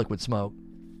 it's good, Liquid Smoke.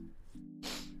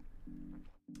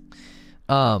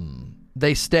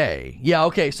 They stay. Yeah,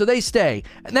 okay, so they stay,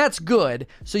 and that's good.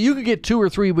 So you could get 2 or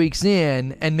 3 weeks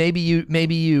in, and maybe you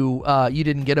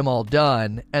didn't get them all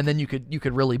done, and then you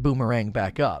could really boomerang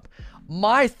back up.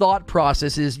 My thought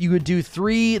process is you would do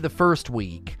 3 the first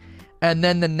week, and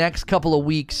then the next couple of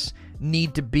weeks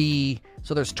need to be,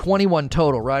 so there's 21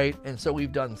 total, right? And so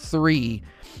we've done 3,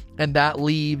 and that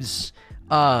leaves,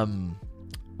 how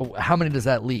many does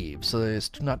that leave? So there's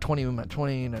not 21, not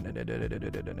 29,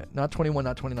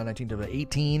 19,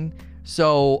 18.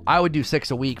 So I would do 6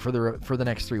 a week for the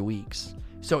next 3 weeks.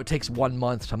 So it takes 1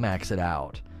 month to max it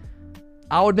out.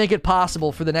 I would make it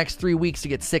possible for the next 3 weeks to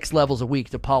get 6 levels a week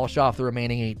to polish off the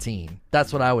remaining 18.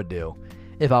 That's what I would do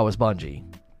if I was Bungie.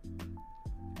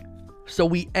 So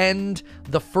we end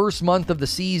the first month of the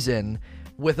season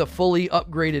with a fully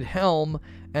upgraded helm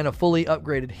and a fully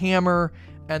upgraded hammer,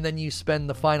 and then you spend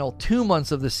the final 2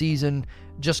 months of the season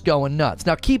just going nuts.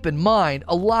 Now, keep in mind,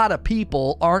 a lot of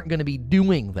people aren't going to be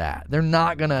doing that. They're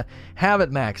not going to have it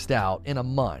maxed out in a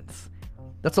month.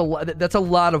 That's a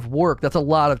lot of work. That's a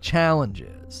lot of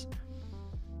challenges.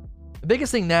 The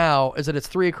biggest thing now is that it's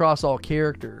 3 across all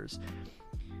characters.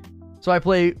 So I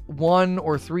play 1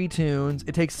 or 3 tunes.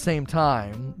 It takes the same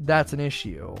time. That's an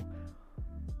issue.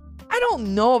 I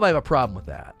don't know if I have a problem with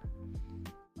that.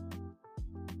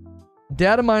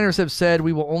 Data miners have said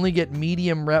we will only get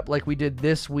medium rep like we did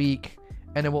this week,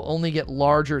 and it will only get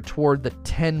larger toward the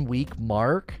 10-week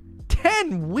mark.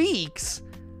 10 weeks?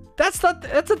 That's at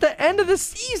the end of the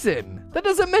season. That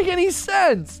doesn't make any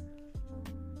sense.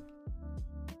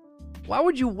 Why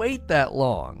would you wait that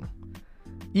long?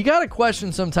 You got to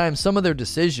question sometimes some of their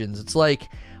decisions. It's like,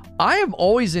 I am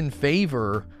always in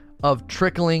favor of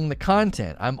trickling the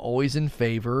content. I'm always in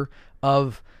favor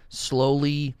of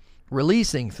slowly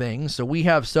releasing things, so we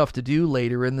have stuff to do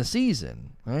later in the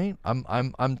season, right?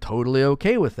 I'm totally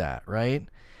okay with that, right?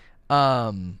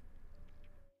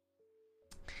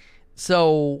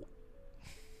 So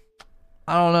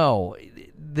I don't know.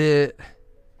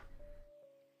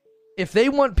 If they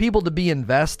want people to be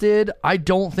invested, I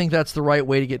don't think that's the right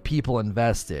way to get people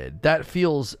invested. That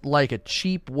feels like a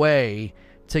cheap way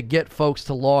to get folks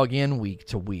to log in week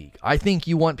to week. I think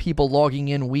you want people logging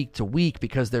in week to week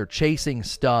because they're chasing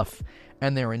stuff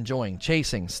and they're enjoying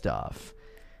chasing stuff.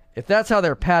 If that's how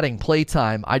they're padding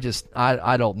playtime, I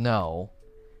don't know.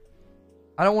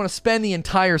 I don't want to spend the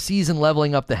entire season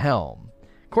leveling up the helm.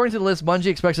 According to the list, Bungie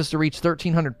expects us to reach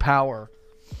 1,300 power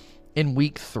in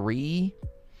week 3.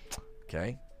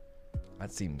 Okay.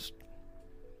 That seems...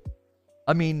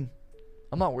 I mean,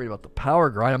 I'm not worried about the power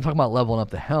grind. I'm talking about leveling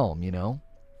up the helm, you know?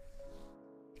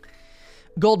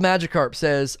 Gold Magikarp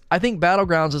says, I think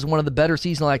Battlegrounds is one of the better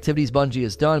seasonal activities Bungie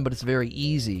has done, but it's very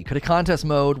easy. Could a contest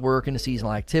mode work in a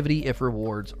seasonal activity if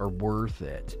rewards are worth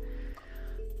it?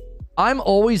 I'm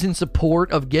always in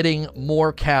support of getting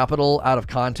more capital out of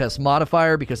Contest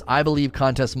Modifier because I believe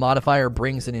Contest Modifier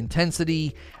brings an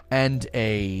intensity and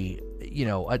an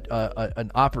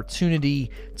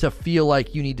opportunity to feel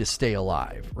like you need to stay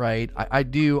alive, right? I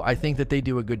think that they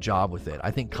do a good job with it.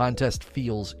 I think Contest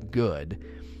feels good.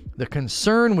 The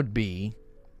concern would be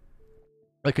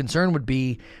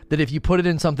that if you put it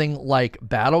in something like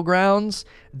Battlegrounds,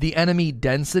 the enemy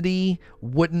density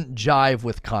wouldn't jive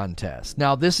with Contest.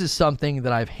 Now, this is something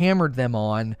that I've hammered them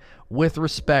on with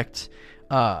respect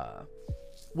to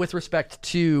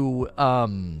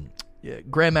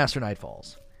Grandmaster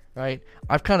Nightfalls, right?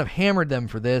 I've kind of hammered them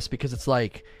for this because it's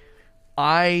like,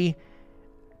 I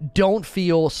don't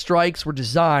feel strikes were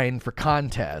designed for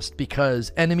Contest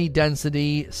because enemy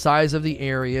density, size of the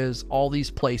areas, all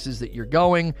these places that you're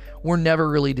going were never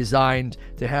really designed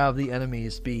to have the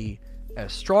enemies be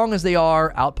as strong as they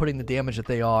are, outputting the damage that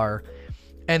they are,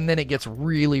 and then it gets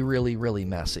really, really, really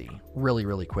messy really,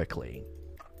 really quickly.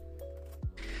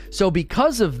 So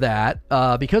because of that,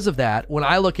 when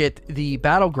I look at the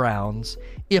Battlegrounds,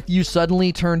 if you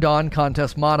suddenly turned on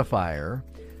Contest Modifier,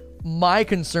 my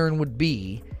concern would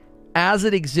be, as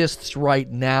it exists right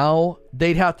now,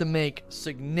 they'd have to make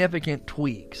significant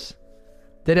tweaks.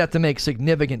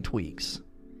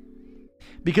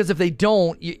 Because if they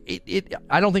don't,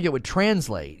 I don't think it would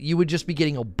translate. You would just be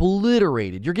getting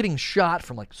obliterated. You're getting shot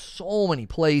from like so many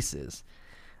places.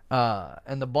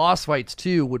 And the boss fights,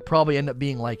 too, would probably end up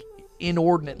being like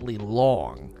inordinately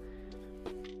long.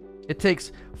 It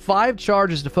takes 5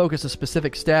 charges to focus a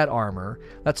specific stat armor.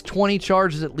 That's 20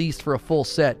 charges at least for a full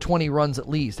set, 20 runs at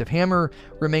least. If hammer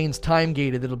remains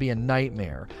time-gated, it'll be a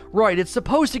nightmare. Right, it's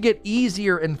supposed to get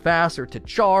easier and faster to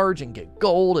charge and get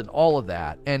gold and all of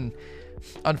that. And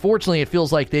unfortunately, it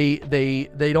feels like they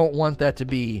don't want that to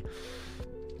be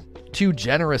too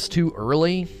generous too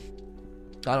early.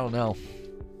 I don't know.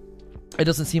 It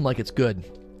doesn't seem like it's good.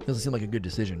 It doesn't seem like a good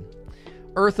decision.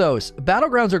 Earthos,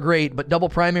 Battlegrounds are great, but double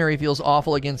primary feels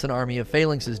awful against an army of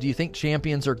phalanxes. Do you think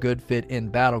champions are good fit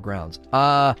in Battlegrounds?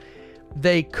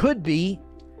 They could be.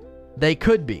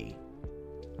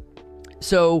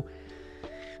 So,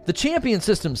 the champion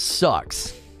system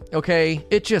sucks, okay?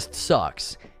 It just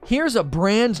sucks. Here's a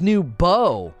brand new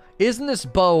bow. Isn't this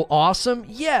bow awesome?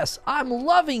 Yes, I'm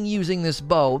loving using this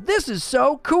bow. This is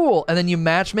so cool. And then you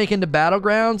matchmake into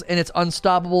Battlegrounds, and it's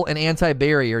unstoppable and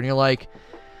anti-barrier, and you're like,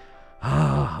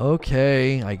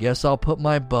 okay, I guess I'll put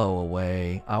my bow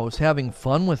away. I was having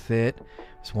fun with it.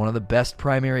 It's one of the best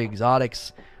primary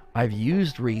exotics I've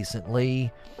used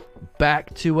recently.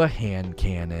 Back to a hand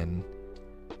cannon.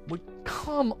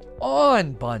 Come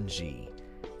on, Bungie.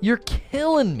 You're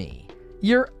killing me.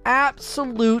 You're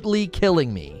absolutely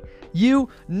killing me. You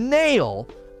nail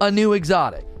a new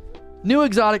exotic. New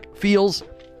exotic feels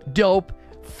dope,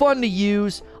 fun to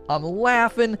use. I'm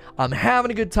laughing. I'm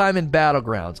having a good time in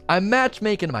Battlegrounds. I'm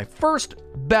matchmaking my first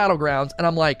Battlegrounds, and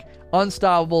I'm like,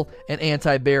 unstoppable and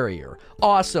anti-barrier.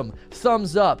 Awesome.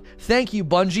 Thumbs up. Thank you,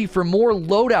 Bungie, for more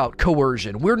loadout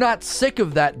coercion. We're not sick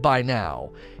of that by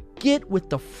now. Get with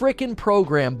the frickin'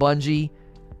 program, Bungie.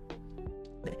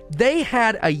 They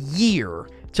had a year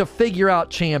to figure out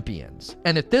champions.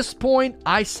 And at this point,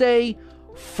 I say,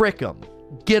 frick them.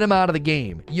 Get them out of the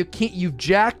game. You've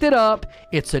jacked it up.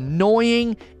 It's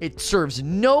annoying. It serves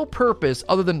no purpose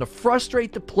other than to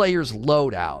frustrate the player's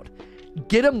loadout.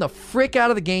 Get them the frick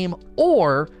out of the game,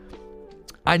 or,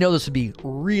 I know this would be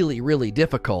really, really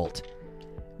difficult,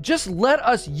 just let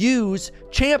us use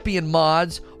champion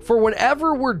mods for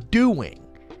whatever we're doing.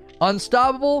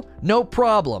 Unstoppable, no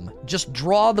problem. Just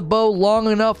draw the bow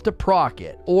long enough to proc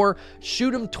it, or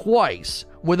shoot him twice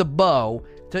with a bow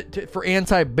for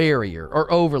anti-barrier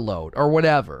or overload or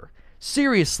whatever.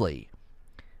 Seriously.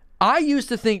 I used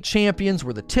to think champions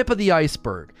were the tip of the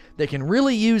iceberg. They can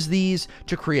really use these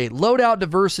to create loadout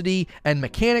diversity and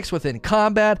mechanics within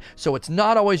combat, so it's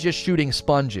not always just shooting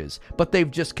sponges. But they've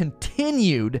just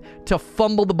continued to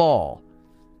fumble the ball.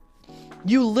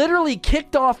 You literally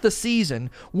kicked off the season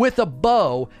with a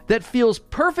bow that feels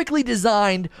perfectly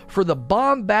designed for the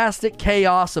bombastic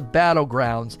chaos of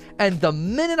Battlegrounds, and the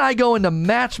minute I go into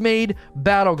match-made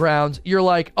Battlegrounds, you're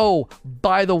like, oh,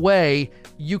 by the way,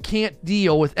 you can't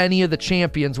deal with any of the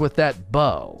champions with that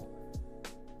bow.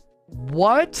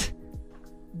 What?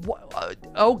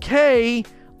 Okay,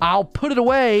 I'll put it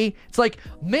away. It's like,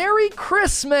 Merry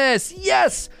Christmas!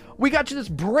 Yes! We got you this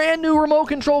brand new remote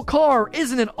control car.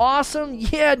 Isn't it awesome?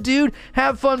 Yeah, dude.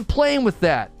 Have fun playing with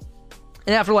that.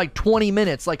 And after like 20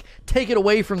 minutes, like, take it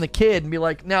away from the kid and be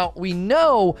like, now, we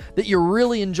know that you're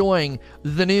really enjoying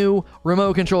the new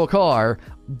remote control car,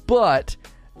 but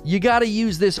you got to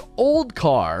use this old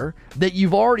car that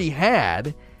you've already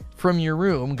had from your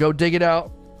room. Go dig it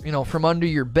out, from under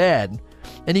your bed.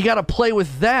 And you got to play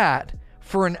with that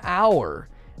for an hour.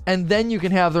 And then you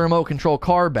can have the remote control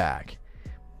car back.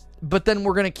 But then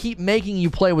we're going to keep making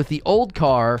you play with the old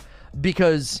car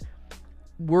because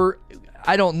we're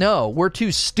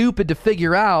too stupid to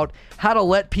figure out how to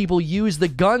let people use the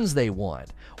guns they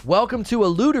want. Welcome to a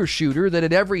looter shooter that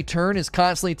at every turn is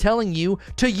constantly telling you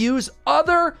to use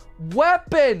other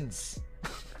weapons.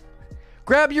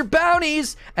 Grab your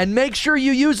bounties and make sure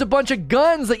you use a bunch of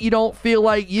guns that you don't feel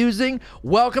like using.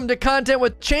 Welcome to Content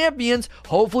with Champions.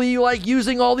 Hopefully you like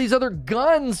using all these other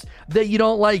guns that you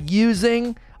don't like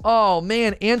using. Oh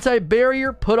man,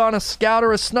 anti-barrier, put on a scout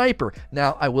or a sniper.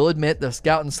 Now, I will admit the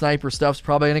scout and sniper stuff's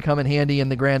probably going to come in handy in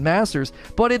the Grandmasters,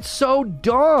 but it's so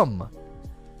dumb.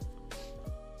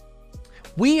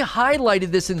 We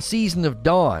highlighted this in Season of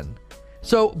Dawn.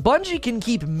 So Bungie can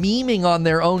keep memeing on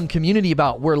their own community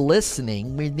about we're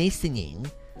listening.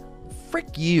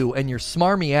 Frick you and your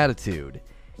smarmy attitude.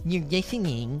 You're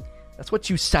listening. That's what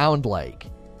you sound like.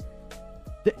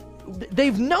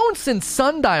 They've known since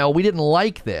Sundial we didn't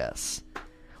like this.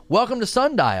 Welcome to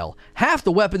Sundial. Half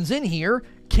the weapons in here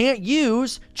can't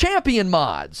use champion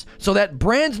mods. So that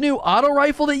brand new auto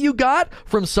rifle that you got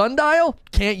from Sundial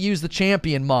can't use the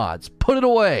champion mods. Put it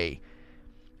away.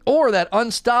 Or that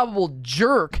unstoppable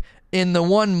jerk in the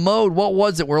one mode, what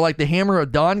was it, where like the Hammer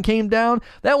of Dawn came down?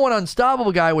 That one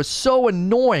unstoppable guy was so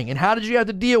annoying. And how did you have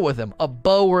to deal with him? A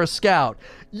bow or a scout?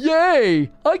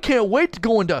 Yay! I can't wait to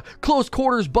go into close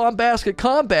quarters bombastic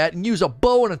combat and use a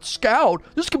bow and a scout.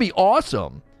 This could be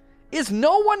awesome. Is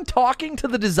no one talking to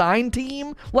the design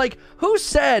team? Like, who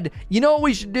said, you know what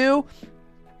we should do?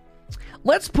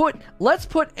 Let's put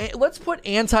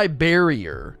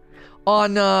anti-barrier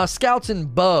on scouts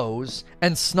and bows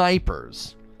and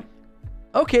snipers.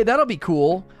 Okay, that'll be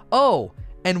cool. Oh,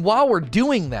 and while we're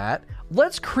doing that,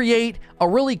 let's create a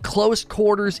really close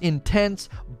quarters, intense,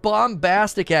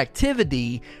 bombastic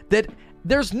activity that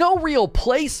there's no real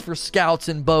place for scouts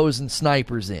and bows and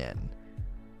snipers in.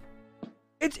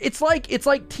 It's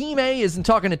like Team A isn't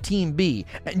talking to Team B.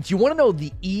 And do you want to know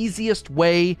the easiest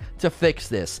way to fix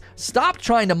this? Stop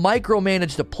trying to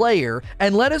micromanage the player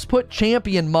and let us put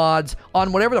champion mods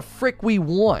on whatever the frick we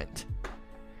want.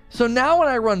 So now when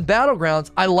I run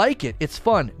Battlegrounds, I like it. It's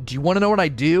fun. Do you want to know what I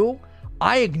do?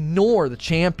 I ignore the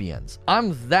champions.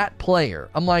 I'm that player.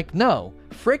 I'm like, no,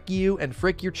 frick you and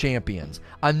frick your champions.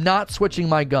 I'm not switching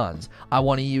my guns. I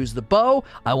want to use the bow,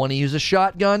 I want to use a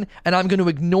shotgun, and I'm going to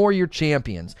ignore your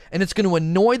champions. And it's going to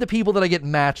annoy the people that I get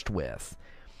matched with.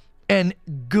 And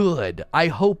good. I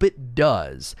hope it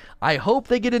does. I hope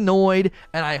they get annoyed,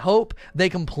 and I hope they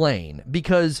complain.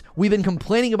 Because we've been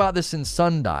complaining about this in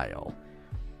Sundial.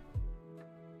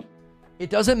 It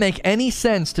doesn't make any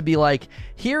sense to be like,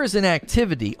 here is an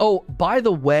activity. Oh, by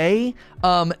the way,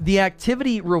 the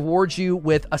activity rewards you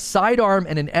with a sidearm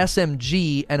and an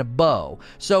SMG and a bow.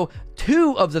 So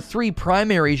 2 of the 3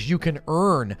 primaries you can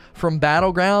earn from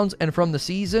Battlegrounds and from the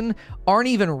season aren't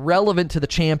even relevant to the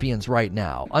champions right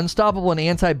now. Unstoppable and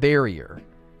anti-barrier.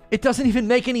 It doesn't even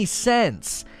make any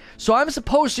sense. So I'm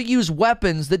supposed to use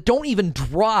weapons that don't even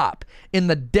drop in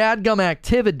the dadgum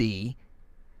activity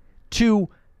to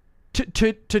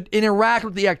interact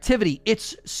with the activity.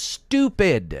 It's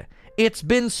stupid. It's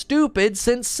been stupid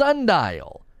since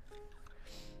Sundial.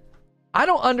 I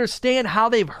don't understand how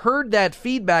they've heard that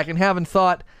feedback and haven't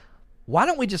thought, why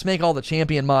don't we just make all the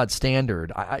champion mods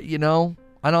standard? I don't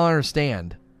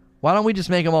understand. Why don't we just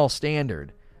make them all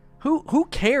standard? Who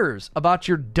cares about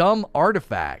your dumb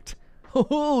artifact?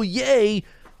 Oh, yay.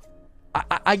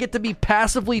 I get to be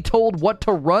passively told what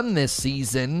to run this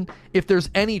season if there's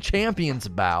any champions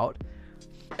about.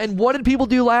 And what did people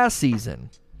do last season?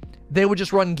 They would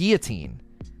just run guillotine.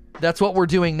 That's what we're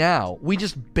doing now. We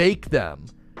just bake them.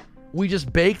 We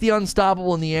just bake the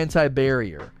unstoppable and the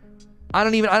anti-barrier. I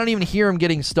don't even hear him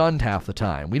getting stunned half the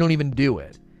time. We don't even do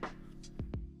it.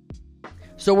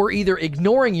 So we're either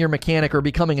ignoring your mechanic or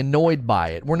becoming annoyed by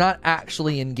it. We're not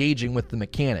actually engaging with the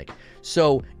mechanic.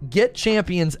 So get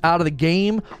champions out of the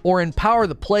game or empower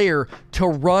the player to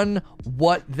run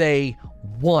what they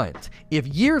want. If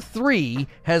year 3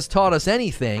 has taught us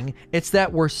anything, it's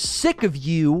that we're sick of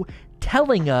you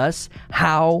telling us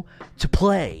how to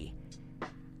play.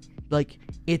 Like,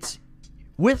 it's,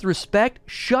 with respect,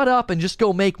 shut up and just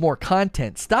go make more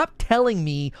content. Stop telling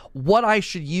me what I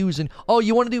should use. And, oh,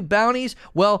 you want to do bounties?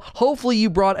 Well, hopefully you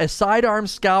brought a sidearm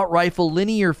scout rifle,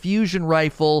 linear fusion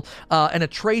rifle, and a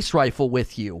trace rifle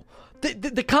with you.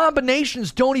 The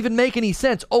combinations don't even make any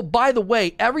sense. Oh, by the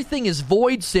way, everything is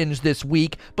void singed this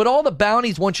week, but all the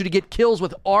bounties want you to get kills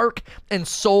with arc and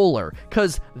solar,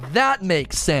 because that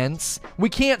makes sense. We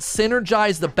can't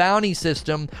synergize the bounty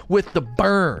system with the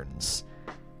burns.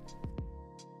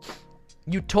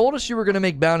 You told us you were going to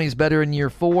make bounties better in year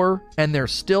 4, and they're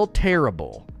still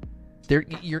terrible.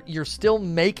 You're still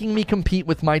making me compete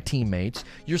with my teammates.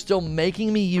 You're still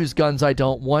making me use guns I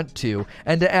don't want to.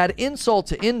 And to add insult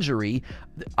to injury,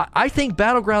 I think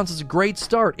Battlegrounds is a great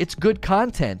start. It's good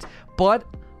content. But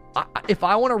if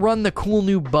I want to run the cool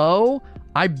new bow,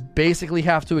 I basically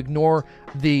have to ignore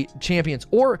the champions.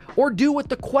 Or do what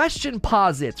the question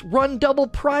posits. Run double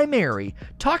primary.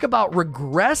 Talk about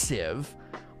regressive.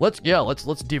 Let's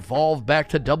devolve back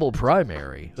to double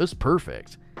primary. That's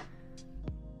perfect.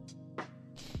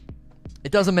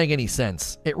 It doesn't make any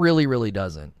sense. It really, really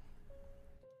doesn't.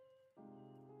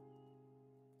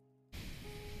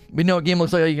 We know what game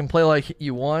looks like you can play like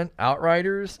you want.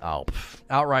 Outriders? Oh,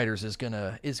 Outriders is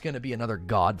gonna be another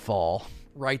Godfall.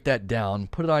 Write that down.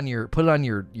 Put it on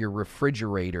your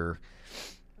refrigerator,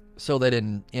 so that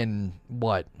in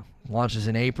what launches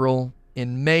in April.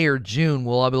 In May or June,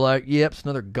 we'll all be like, yep, it's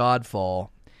another Godfall.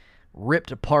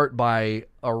 Ripped apart by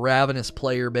a ravenous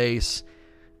player base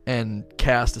and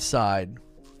cast aside.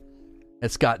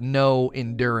 It's got no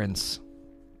endurance.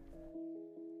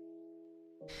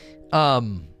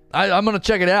 I'm going to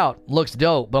check it out. Looks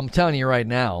dope, but I'm telling you right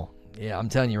now. Yeah, I'm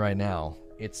telling you right now.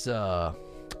 It's,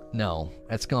 no,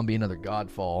 it's going to be another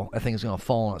Godfall. I think it's going to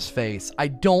fall on its face. I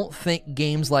don't think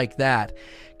games like that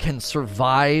can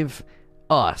survive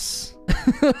us.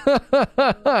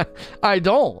 I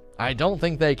don't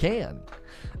think they can.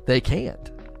 They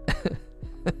can't.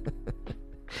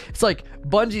 It's like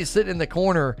Bungie's sitting in the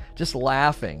corner just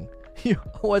laughing.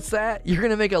 What's that? You're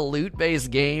gonna make a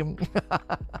loot-based game?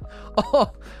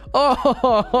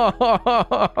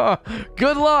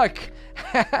 Good luck.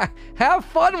 Have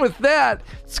fun with that.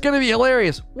 It's gonna be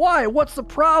hilarious. Why? What's the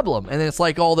problem? And then it's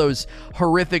like all those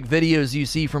horrific videos you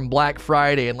see from Black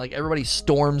Friday, and like everybody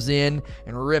storms in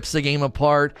and rips the game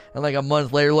apart, and like a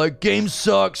month later, like, game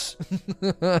sucks.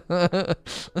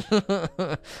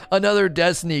 Another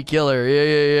Destiny killer.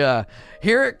 Yeah.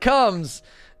 Here it comes.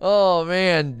 Oh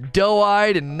man,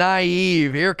 doe-eyed and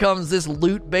naive. Here comes this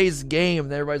loot-based game.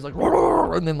 And everybody's like,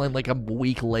 and then like a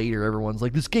week later, everyone's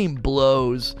like, this game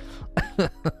blows.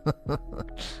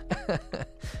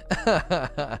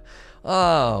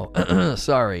 Oh,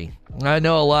 sorry. I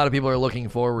know a lot of people are looking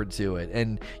forward to it,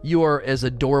 and you are as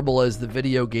adorable as the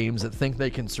video games that think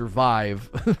they can survive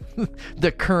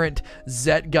the current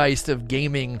zeitgeist of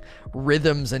gaming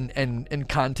rhythms and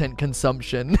content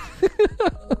consumption.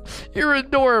 You're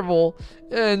adorable,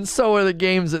 and so are the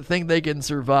games that think they can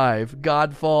survive.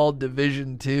 Godfall,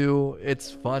 Division 2,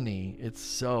 it's funny. It's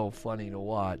so funny to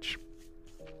watch.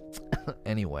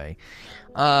 Anyway,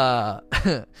 all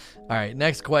right,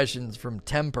 next question's from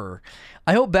Temper.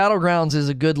 I hope Battlegrounds is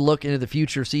a good look into the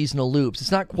future seasonal loops.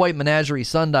 It's not quite Menagerie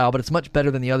Sundial, but it's much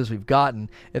better than the others we've gotten.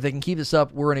 If they can keep this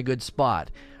up, we're in a good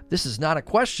spot. This is not a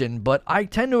question, but I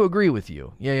tend to agree with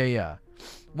you. Yeah.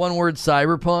 One word,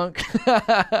 Cyberpunk.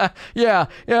 Yeah.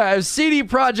 If CD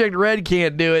Projekt Red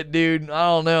can't do it, dude, I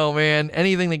don't know, man.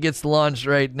 Anything that gets launched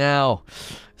right now,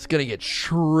 it's going to get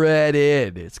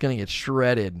shredded.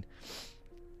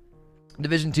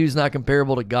 Division 2 is not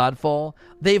comparable to Godfall.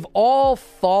 They've all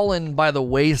fallen by the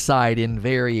wayside in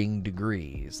varying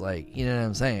degrees. Like, you know what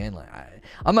I'm saying? Like,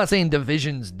 I'm not saying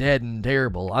Division's dead and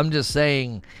terrible. I'm just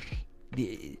saying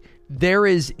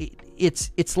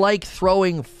it's like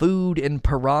throwing food in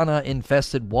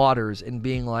piranha-infested waters and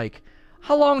being like,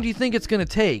 how long do you think it's going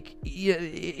to take?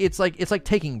 It's like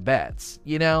taking bets,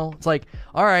 you know? It's like,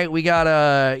 all right, we got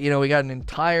an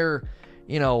entire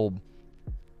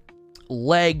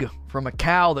leg from a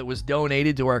cow that was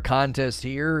donated to our contest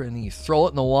here, and you throw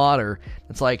it in the water.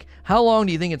 It's like, how long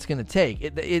do you think it's going to take?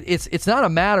 It's not a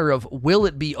matter of will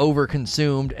it be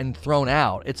overconsumed and thrown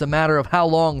out. It's a matter of how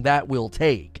long that will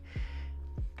take.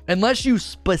 Unless you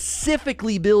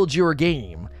specifically build your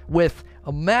game with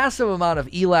a massive amount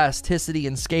of elasticity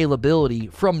and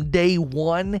scalability from day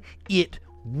one, it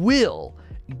will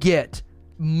get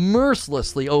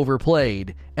mercilessly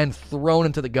overplayed and thrown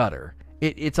into the gutter.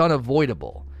 It's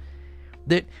unavoidable.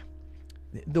 That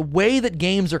the way that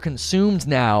games are consumed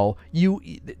now,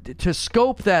 to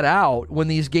scope that out when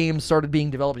these games started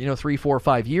being developed, 3, 4,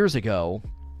 5 years ago,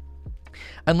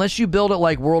 unless you build it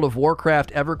like World of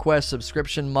Warcraft, EverQuest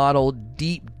subscription model,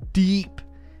 deep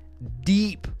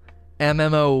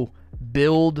MMO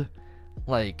build,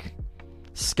 like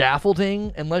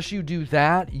scaffolding, unless you do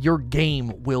that, your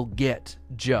game will get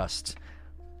just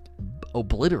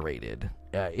obliterated.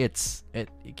 It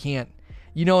can't,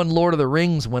 in Lord of the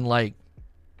Rings, when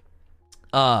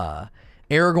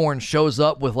Aragorn shows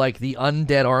up with the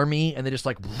undead army, and they just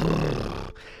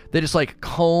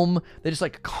comb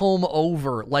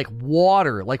over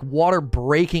water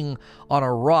breaking on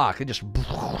a rock. They just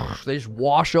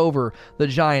wash over the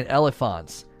giant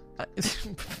elephants.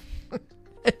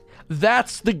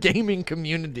 That's the gaming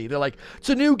community. They're like, it's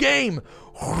a new game.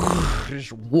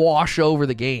 Just wash over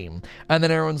the game. And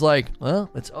then everyone's like, well,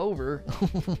 it's over.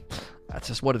 That's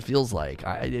just what it feels like.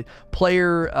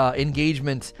 Player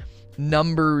engagement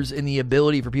numbers and the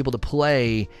ability for people to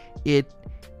play,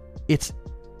 it's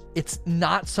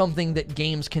not something that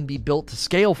games can be built to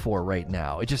scale for right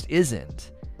now. It just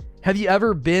isn't. Have you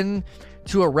ever been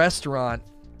to a restaurant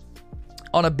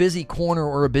on a busy corner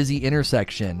or a busy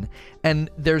intersection, and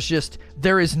there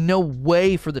is no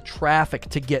way for the traffic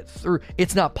to get through?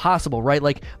 It's not possible,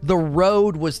 right? The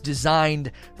road was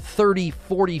designed 30,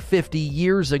 40, 50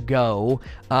 years ago,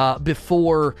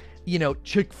 before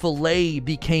Chick-fil-A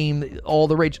became all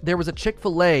the rage. There was a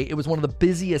Chick-fil-A. It was one of the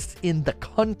busiest in the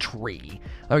country.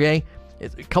 Okay,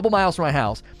 it's a couple miles from my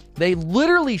house. They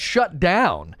literally shut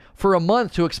down for a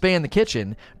month to expand the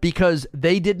kitchen because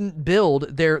they didn't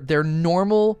build their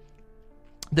normal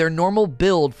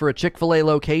build for a Chick-fil-A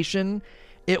location.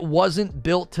 It wasn't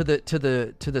built to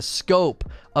the scope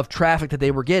of traffic that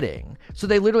they were getting. So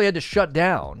they literally had to shut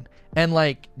down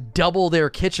and double their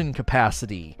kitchen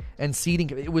capacity and seating.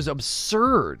 It was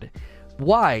absurd.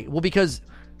 Why? Well, because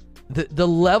the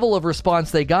level of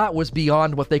response they got was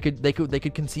beyond what they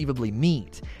could conceivably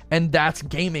meet. And that's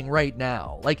gaming right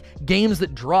now. Games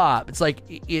that drop, it's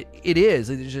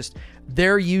it's just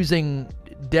they're using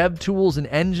dev tools and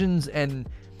engines and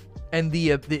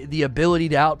the ability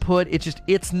to output.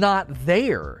 It's not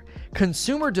there.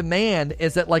 Consumer demand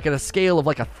is at a scale of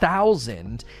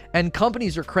 1,000, and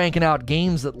companies are cranking out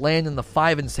games that land in the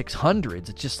 500s and 600s.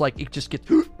 It's just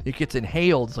it gets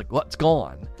inhaled. It's it's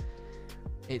gone.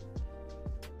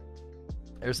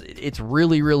 It's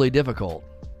really, really difficult.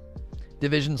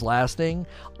 Division's lasting.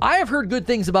 I have heard good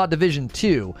things about Division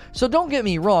 2, so don't get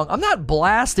me wrong. I'm not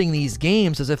blasting these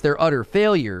games as if they're utter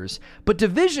failures, but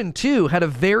Division 2 had a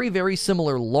very, very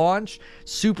similar launch.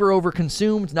 Super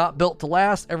overconsumed, not built to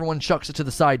last. Everyone chucks it to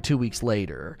the side 2 weeks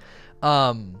later.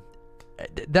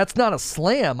 That's not a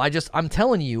slam. I'm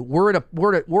telling you, we're at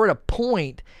a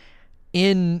point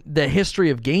in the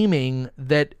history of gaming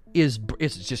that it's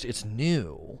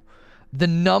new. The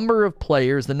number of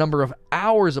players, the number of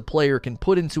hours a player can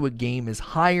put into a game is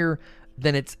higher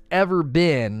than it's ever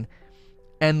been.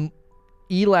 And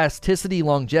elasticity,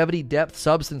 longevity, depth,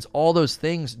 substance, all those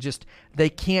things, they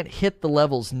can't hit the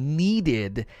levels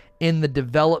needed in the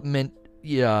development,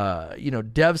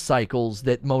 dev cycles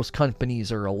that most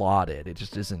companies are allotted. It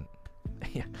just isn't.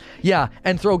 Yeah,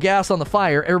 and throw gas on the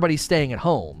fire, everybody's staying at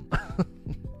home.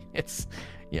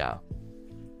 Yeah.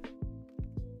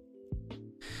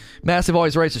 Massive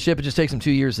always writes to ship. It just takes him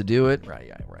 2 years to do it. Right,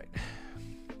 yeah, right.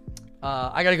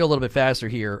 I got to go a little bit faster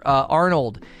here.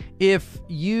 Arnold, if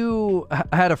you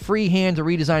had a free hand to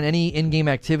redesign any in-game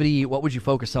activity, what would you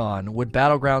focus on? Would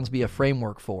Battlegrounds be a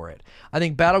framework for it? I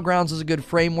think Battlegrounds is a good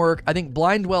framework. I think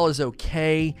Blindwell is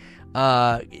okay.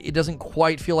 It doesn't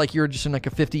quite feel like you're just in a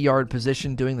 50-yard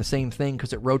position doing the same thing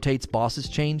because it rotates, bosses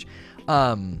change.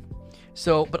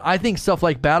 But I think stuff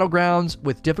like Battlegrounds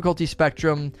with difficulty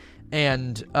spectrum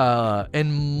and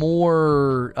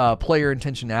more player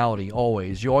intentionality.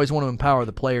 Always, you always want to empower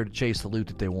the player to chase the loot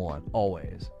that they want.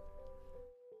 Always.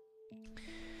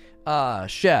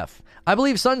 Chef, I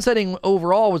believe sunsetting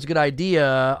overall was a good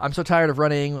idea. I'm so tired of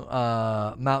running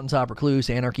Mountaintop, Recluse,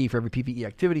 Anarchy for every PvE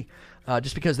activity,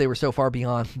 just because they were so far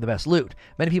beyond the best loot.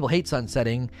 Many people hate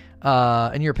sunsetting.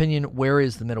 In your opinion, where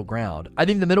is the middle ground? I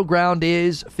think the middle ground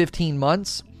is 15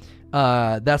 months.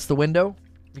 That's the window.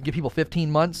 You give people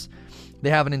 15 months. They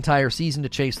have an entire season to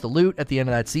chase the loot. At the end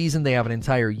of that season, they have an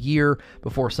entire year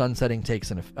before sunsetting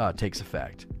takes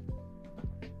effect.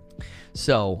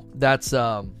 So that's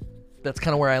kind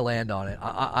of where I land on it.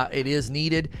 It is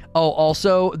needed. Oh,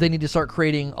 also, they need to start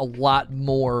creating a lot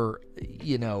more,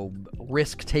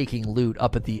 risk-taking loot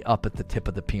up at the tip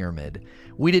of the pyramid.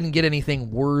 We didn't get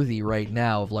anything worthy right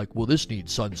now of like, well, this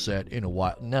needs sunset in a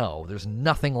while. No, there's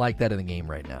nothing like that in the game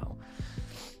right now.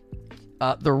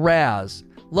 The Raz.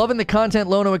 Loving the content,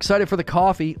 Lono. Excited for the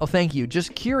coffee. Oh, thank you.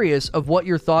 Just curious of what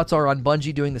your thoughts are on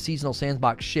Bungie doing the seasonal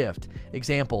sandbox shift.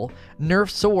 Example, nerf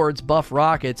swords, buff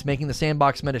rockets, making the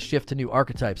sandbox meta shift to new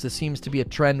archetypes. This seems to be a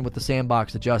trend with the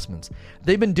sandbox adjustments.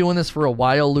 They've been doing this for a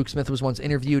while. Luke Smith was once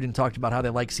interviewed and talked about how they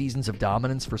like seasons of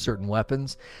dominance for certain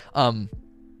weapons.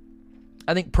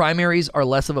 I think primaries are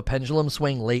less of a pendulum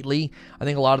swing lately. I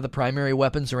think a lot of the primary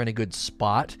weapons are in a good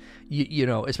spot.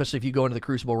 Especially if you go into the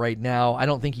Crucible right now, I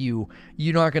don't think you're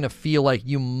not going to feel like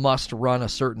you must run a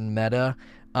certain meta.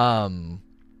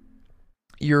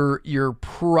 You're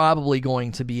probably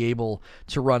going to be able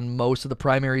to run most of the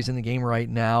primaries in the game right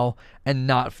now and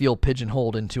not feel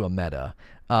pigeonholed into a meta.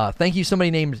 Thank you.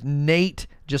 Somebody named Nate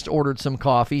just ordered some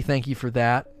coffee. Thank you for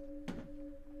that.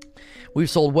 We've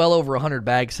sold well over 100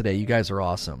 bags today. You guys are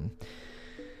awesome.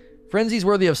 Frenzy's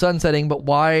worthy of sunsetting, but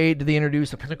why did they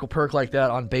introduce a pinnacle perk like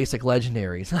that on basic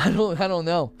legendaries? I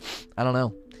don't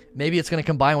know. Maybe it's going to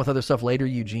combine with other stuff later,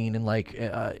 Eugene, and like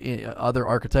other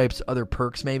archetypes, other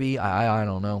perks maybe. I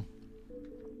don't know.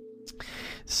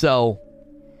 So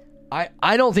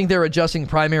I don't think they're adjusting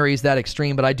primaries that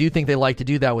extreme, but I do think they like to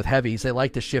do that with heavies. They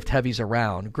like to shift heavies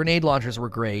around. Grenade launchers were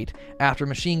great, after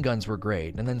machine guns were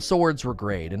great, and then swords were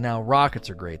great, and now rockets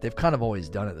are great. They've kind of always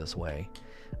done it this way.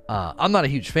 I'm not a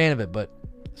huge fan of it, but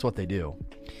it's what they do.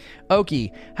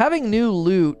 Okie, having new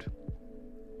loot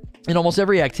in almost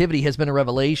every activity has been a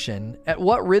revelation. At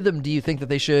what rhythm do you think that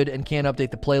they should and can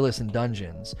update the playlist and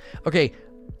dungeons? Okay,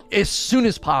 as soon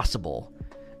as possible.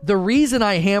 The reason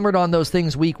I hammered on those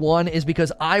things week one is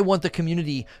because I want the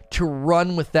community to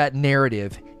run with that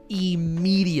narrative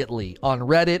immediately on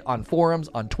Reddit, on forums,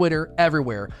 on Twitter,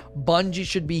 everywhere. Bungie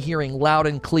should be hearing loud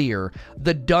and clear.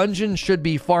 The dungeon should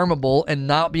be farmable and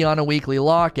not be on a weekly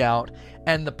lockout,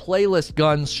 and the playlist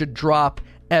guns should drop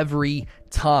every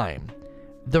time.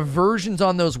 The versions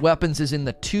on those weapons is in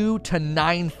the 2,000 to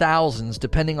 9,000s,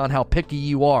 depending on how picky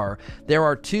you are. There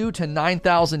are 2,000 to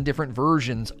 9,000 different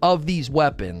versions of these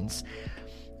weapons.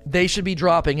 They should be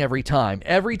dropping every time.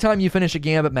 Every time you finish a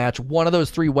Gambit match, one of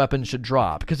those 3 weapons should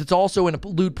drop, because it's also in a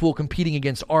loot pool competing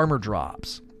against armor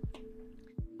drops.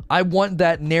 I want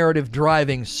that narrative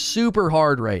driving super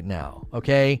hard right now,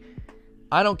 okay?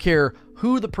 I don't care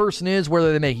who the person is,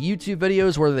 whether they make YouTube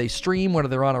videos, whether they stream, whether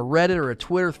they're on a Reddit or a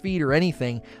Twitter feed or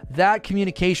anything. That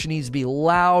communication needs to be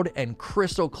loud and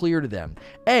crystal clear to them.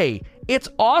 It's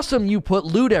awesome you put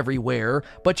loot everywhere,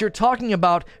 but you're talking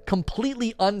about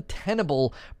completely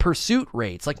untenable pursuit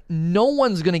rates. Like, no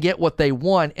one's going to get what they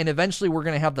want, and eventually we're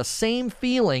going to have the same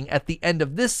feeling at the end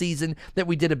of this season that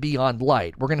we did at Beyond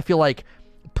Light. We're going to feel like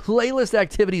playlist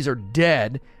activities are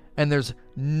dead, and there's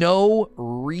no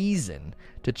reason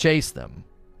to chase them,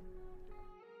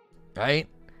 right?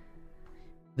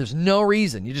 There's no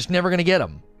reason. You're just never going to get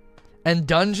them. And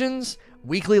dungeons,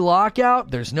 weekly lockout,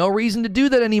 there's no reason to do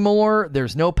that anymore.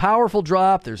 There's no powerful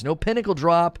drop. There's no pinnacle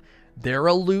drop. They're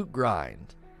a loot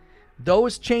grind.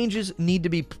 Those changes need to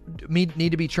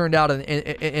be churned out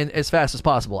in as fast as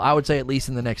possible. I would say at least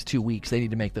in the next 2 weeks, they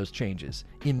need to make those changes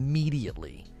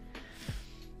immediately.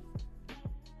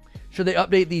 Should they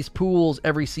update these pools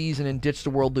every season and ditch the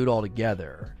world loot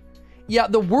altogether? Yeah,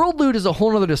 the world loot is a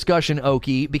whole other discussion,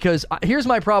 Okie, because here's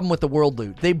my problem with the world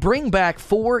loot. They bring back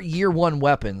 4 year 1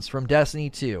 weapons from Destiny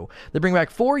 2. They bring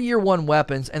back 4 year 1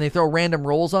 weapons and they throw random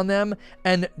rolls on them.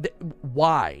 And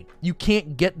why? You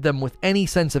can't get them with any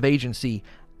sense of agency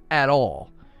at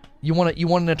all. You want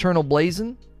an Eternal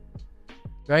Blazon?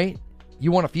 Right?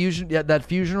 You want a fusion, that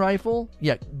fusion rifle?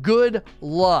 Yeah, good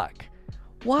luck.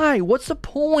 Why? What's the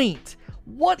point?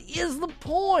 What is the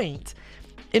point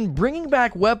in bringing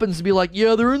back weapons to be like,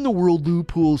 yeah, they're in the world loot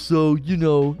pool, so,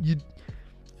 you'll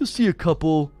see a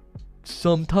couple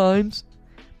sometimes.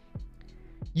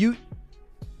 You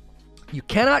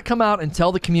cannot come out and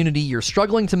tell the community you're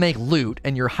struggling to make loot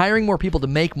and you're hiring more people to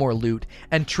make more loot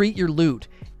and treat your loot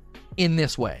in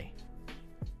this way.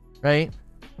 Right?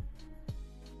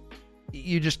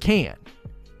 You just can't.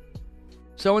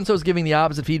 So-and-so's giving the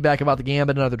opposite feedback about the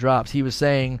Gambit and other drops. He was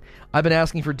saying, I've been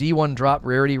asking for D1 drop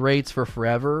rarity rates for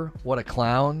forever. What a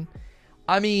clown.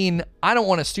 I mean, I don't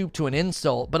want to stoop to an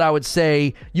insult, but I would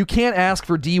say you can't ask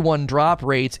for D1 drop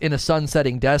rates in a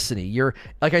sunsetting Destiny. You're,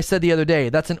 like I said the other day,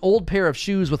 that's an old pair of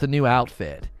shoes with a new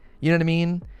outfit. You know what I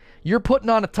mean? You're putting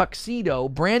on a tuxedo,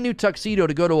 brand new tuxedo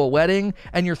to go to a wedding,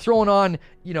 and you're throwing on,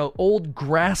 old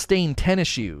grass-stained tennis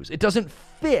shoes. It doesn't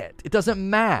fit. It doesn't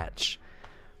match.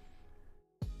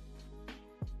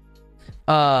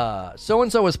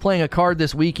 So-and-so was playing a card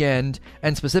this weekend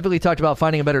and specifically talked about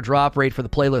finding a better drop rate for the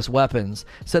playlist weapons.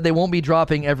 Said they won't be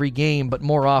dropping every game, but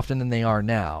more often than they are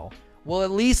now. Well,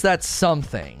 at least that's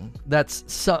something.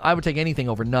 I would take anything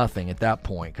over nothing at that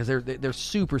point, because they're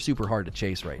super, super hard to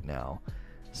chase right now.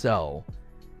 So,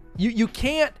 you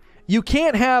can't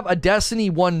have a Destiny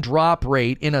 1 drop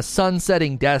rate in a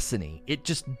sunsetting Destiny. It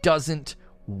just doesn't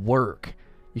work.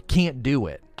 You can't do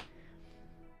it.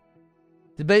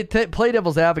 To play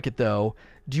devil's advocate, though,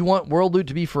 do you want world loot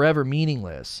to be forever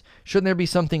meaningless? Shouldn't there be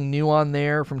something new on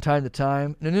there from time to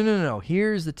time? No.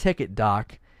 Here's the ticket,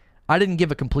 Doc. I didn't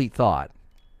give a complete thought.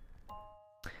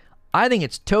 I think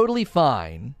it's totally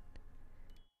fine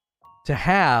to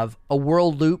have a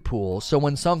world loot pool, so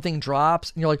when something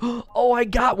drops and you're like, oh, I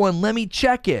got one, let me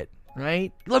check it,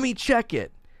 right? Let me check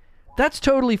it. That's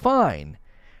totally fine.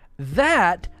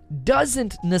 That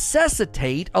doesn't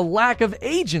necessitate a lack of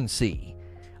agency.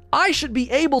 I should be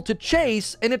able to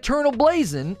chase an Eternal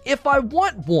Blazon if I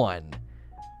want one.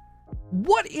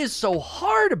 What is so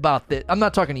hard about this? I'm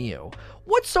not talking to you.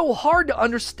 What's so hard to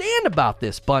understand about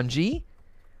this, Bungie?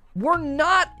 We're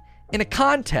not in a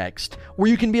context where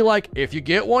you can be like, if you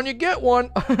get one, you get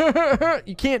one.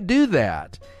 You can't do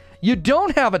that. You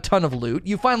don't have a ton of loot.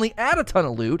 You finally add a ton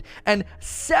of loot, and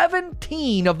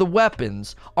 17 of the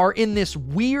weapons are in this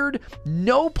weird,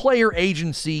 no player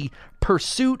agency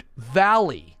Pursuit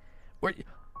Valley.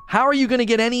 How are you going to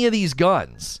get any of these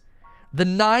guns? The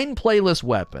 9 playlist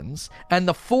weapons and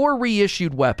the 4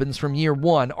 reissued weapons from year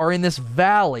 1 are in this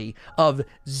valley of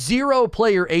 0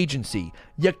 player agency.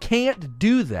 You can't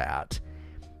do that.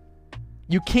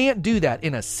 You can't do that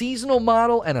in a seasonal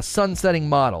model and a sunsetting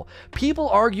model. People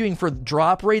arguing for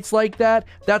drop rates like that,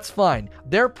 that's fine.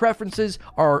 Their preferences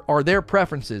are their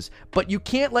preferences, but you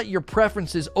can't let your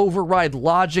preferences override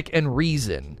logic and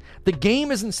reason. The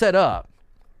game isn't set up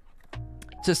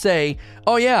to say,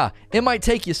 oh yeah, it might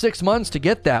take you 6 months to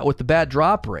get that with the bad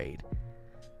drop rate.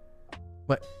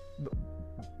 What?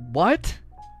 What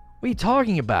are you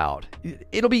talking about?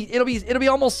 It'll be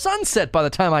almost sunset by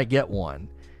the time I get one.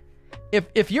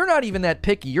 If you're not even that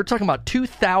picky, you're talking about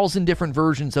 2,000 different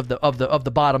versions of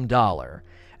the bottom dollar,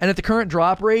 and at the current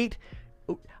drop rate,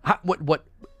 what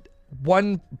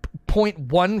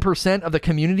 1.1% of the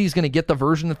community is going to get the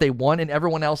version that they want, and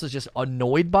everyone else is just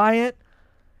annoyed by it.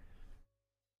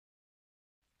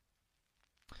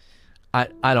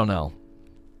 I don't know.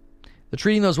 They're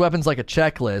treating those weapons like a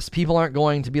checklist. People aren't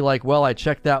going to be like, well, I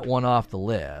checked that one off the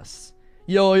list.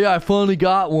 Yo, yeah, I finally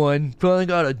got one. Finally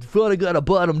got a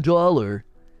bottom dollar.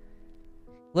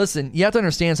 Listen, you have to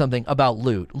understand something about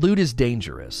loot. Loot is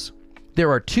dangerous. There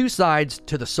are 2 sides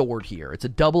to the sword here. It's a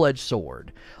double-edged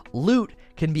sword. Loot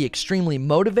can be extremely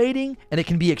motivating, and it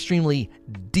can be extremely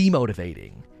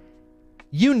demotivating.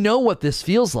 You know what this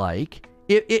feels like.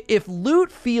 If loot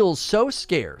feels so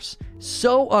scarce,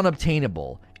 so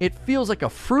unobtainable, it feels like a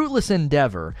fruitless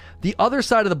endeavor, the other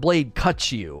side of the blade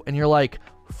cuts you, and you're like,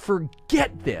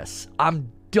 forget this, I'm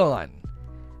done.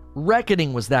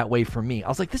 Reckoning was that way for me. I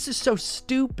was like, this is so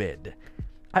stupid.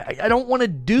 I don't want to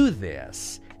do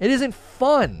this. It isn't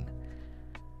fun.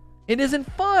 It isn't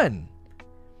fun.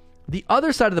 The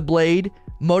other side of the blade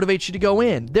motivates you to go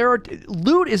in.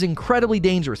 Loot is incredibly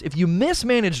dangerous. If you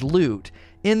mismanage loot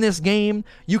in this game,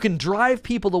 you can drive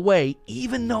people away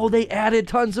even though they added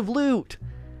tons of loot.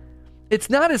 It's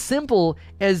not as simple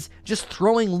as just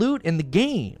throwing loot in the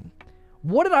game.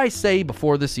 What did I say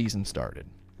before the season started?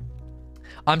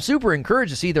 I'm super encouraged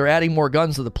to see they're adding more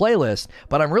guns to the playlist,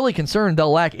 but I'm really concerned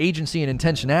they'll lack agency and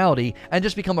intentionality and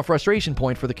just become a frustration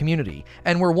point for the community.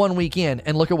 And we're 1 week in,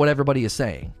 and look at what everybody is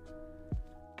saying.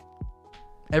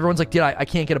 Everyone's like, dude, I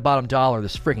can't get a bottom dollar.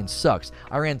 This freaking sucks.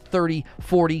 I ran 30,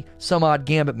 40, some odd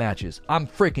Gambit matches. I'm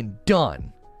freaking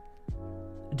done.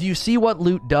 Do you see what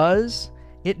loot does?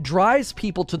 It drives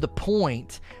people to the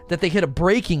point that they hit a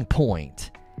breaking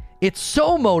point. It's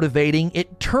so motivating,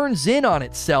 it turns in on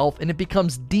itself and it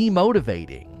becomes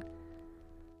demotivating.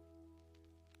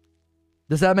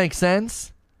 Does that make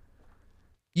sense?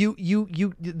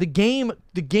 The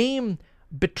game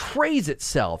betrays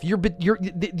itself.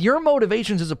 Your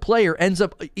motivations as a player ends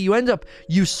up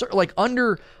like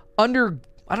under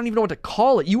I don't even know what to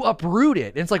call it. You uproot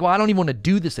it. And it's like, well, I don't even want to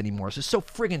do this anymore. It's just so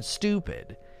friggin'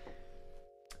 stupid.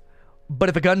 But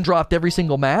if a gun dropped every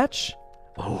single match,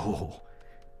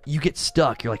 you get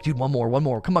stuck. You're like, dude, one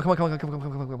more. Come on.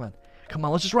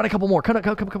 Let's just run a couple more.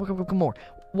 Come more.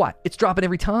 What? It's dropping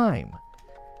every time.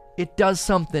 It does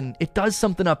something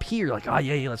up here. You're like,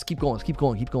 yeah, let's keep going.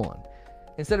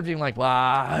 Instead of being like,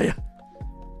 why?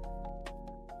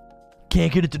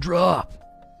 Can't get it to drop.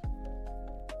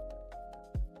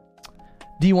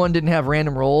 D1 didn't have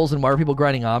random rolls, and why are people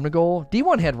grinding Omnigol?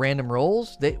 D1 had random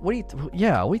rolls. What are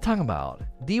you talking about?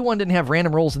 D1 didn't have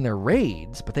random rolls in their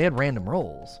raids, but they had random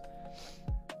rolls.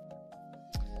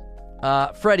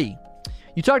 Freddy,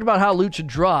 you talked about how loot should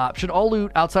drop. Should all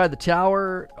loot drop outside the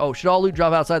tower,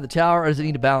 or does it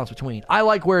need to balance between? I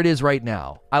like where it is right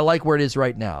now.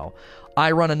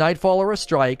 I run a Nightfall or a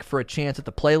Strike for a chance at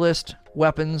the playlist,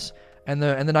 weapons, and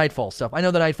the Nightfall stuff. I know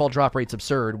the Nightfall drop rate's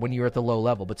absurd when you're at the low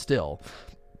level, but still.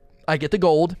 I get the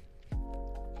gold.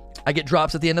 I get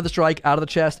drops at the end of the Strike, out of the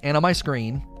chest, and on my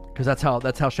screen, because that's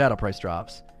how Shadow Price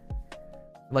drops.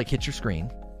 Like, hit your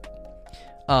screen.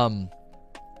 I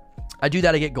do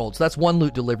that, I get gold. So that's one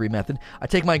loot delivery method. I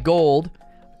take my gold,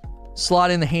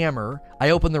 slot in the hammer, I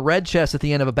open the red chest at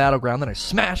the end of a battleground, then I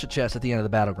smash a chest at the end of the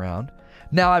battleground.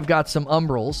 Now I've got some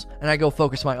umbrals, and I go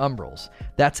focus my umbrals.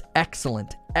 That's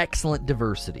excellent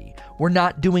diversity. We're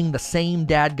not doing the same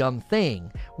dadgum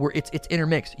thing where it's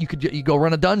intermixed. You go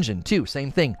run a dungeon too,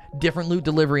 same thing. Different loot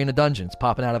delivery in a dungeon. It's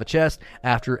popping out of a chest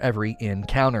after every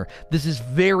encounter. This is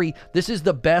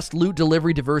the best loot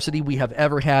delivery diversity we have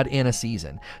ever had in a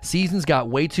season. Seasons got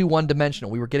way too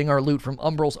one-dimensional. We were getting our loot from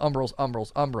umbrals,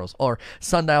 or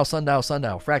sundial,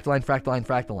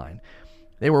 fractaline.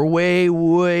 They were way,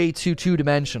 way too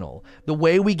two-dimensional. The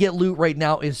way we get loot right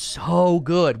now is so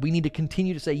good. We need to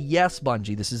continue to say, yes,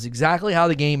 Bungie, this is exactly how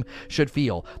the game should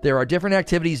feel. There are different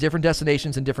activities, different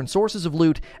destinations, and different sources of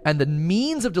loot, and the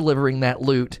means of delivering that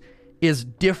loot is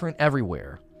different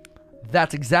everywhere.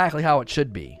 That's exactly how it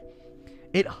should be.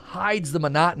 It hides the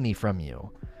monotony from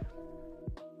you.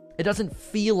 It doesn't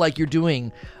feel like you're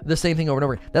doing the same thing over and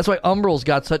over. That's why Umbrals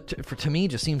to me,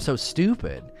 just seems so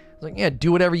stupid. It's like, yeah,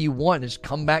 do whatever you want. Just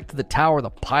come back to the tower with a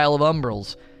pile of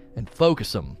Umbrals and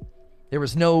focus them. There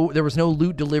was no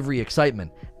loot delivery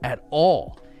excitement at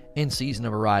all in Season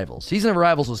of Arrivals. Season of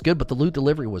Arrivals was good, but the loot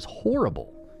delivery was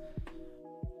horrible.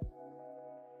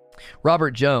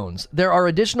 Robert Jones, there are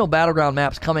additional Battleground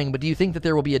maps coming, but do you think that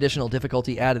there will be additional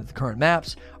difficulty added to the current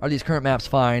maps? Are these current maps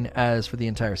fine as for the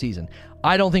entire season?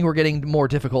 I don't think we're getting more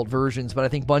difficult versions, but I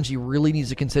think Bungie really needs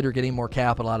to consider getting more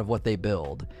capital out of what they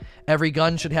build. Every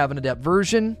gun should have an adept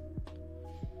version.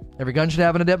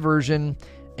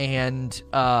 And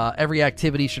every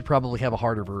activity should probably have a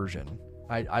harder version.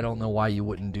 I don't know why you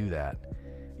wouldn't do that.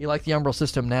 You like the Umbral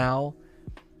system now?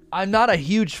 I'm not a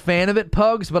huge fan of it,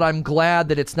 Pugs, but I'm glad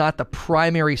that it's not the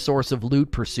primary source of loot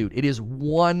pursuit. It is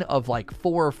one of like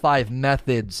 4 or 5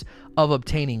 methods of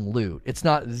obtaining loot. It's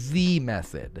not the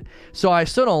method. So I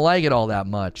still don't like it all that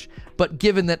much. But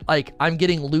given that like I'm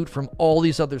getting loot from all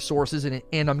these other sources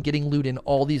and I'm getting loot in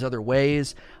all these other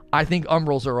ways, I think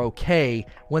Umbrals are okay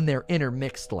when they're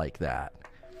intermixed like that.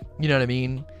 You know what I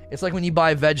mean? It's like when you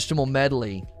buy vegetable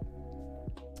medley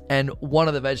and one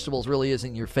of the vegetables really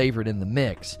isn't your favorite in the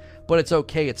mix, but it's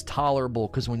okay, it's tolerable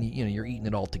because when you're eating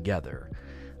it all together.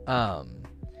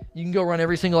 You can go run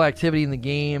every single activity in the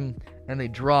game and they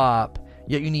drop,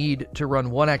 yet you need to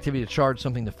run one activity to charge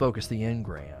something to focus the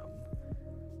engram.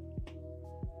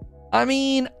 I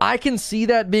mean, I can see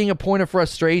that being a point of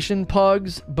frustration,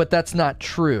 Pugs, but that's not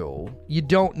true. You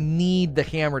don't need the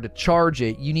hammer to charge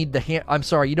it. You need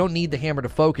you don't need the hammer to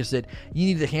focus it. You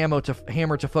need the hammer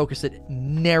to focus it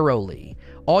narrowly.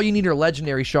 All you need are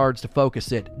legendary shards to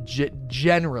focus it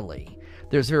generally.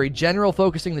 There's very general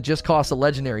focusing that just costs a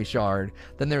legendary shard.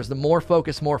 Then there's the more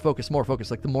focus,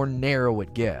 like the more narrow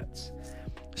it gets.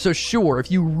 So sure,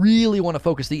 if you really want to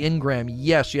focus the engram,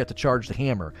 yes, you have to charge the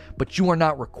hammer, but you are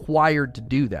not required to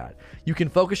do that. You can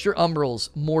focus your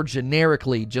Umbrals more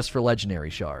generically just for legendary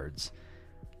shards.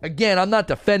 Again, I'm not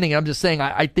defending it, I'm just saying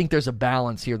I think there's a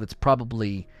balance here that's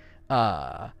probably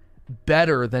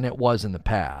better than it was in the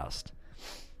past.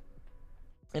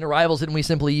 In Arrivals, didn't we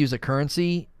simply use a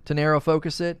currency to narrow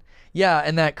focus it? Yeah,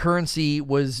 and that currency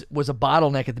was a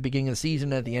bottleneck at the beginning of the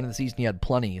season, and at the end of the season you had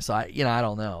plenty, so I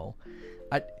don't know.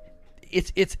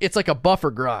 It's like a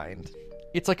buffer grind.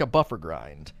 They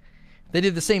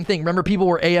did the same thing. Remember, people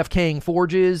were AFKing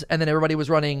forges, and then everybody was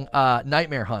running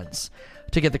nightmare hunts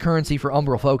to get the currency for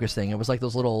Umbral Focus thing. It was like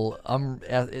those little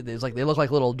it was like they look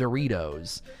like little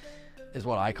Doritos, is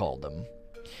what I called them.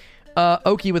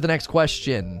 Oki with the next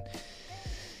question.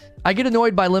 I get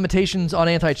annoyed by limitations on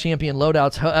anti-champion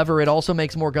loadouts. However, it also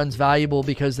makes more guns valuable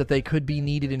because that they could be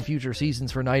needed in future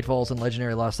seasons for Nightfalls and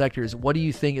Legendary Lost Sectors. What do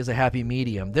you think is a happy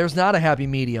medium? There's not a happy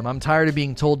medium. I'm tired of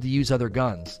being told to use other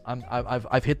guns.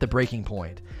 I've hit the breaking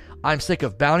point. I'm sick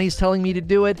of bounties telling me to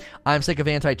do it. I'm sick of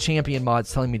anti-champion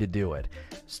mods telling me to do it.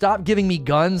 Stop giving me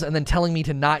guns and then telling me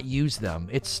to not use them.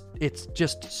 It's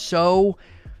just so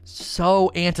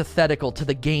antithetical to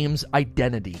the game's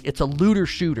identity. It's a looter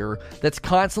shooter that's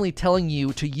constantly telling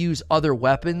you to use other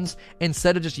weapons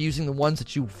instead of just using the ones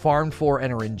that you farmed for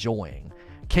and are enjoying.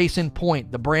 Case in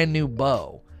point, the brand new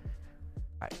bow.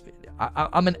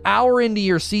 I'm an hour into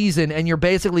your season and you're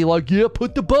basically like, yeah,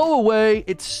 put the bow away.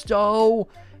 It's so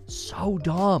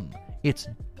dumb. It's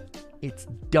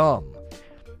dumb.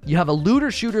 You have a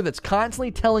looter shooter that's constantly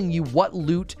telling you what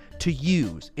loot to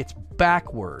use. It's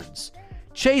backwards.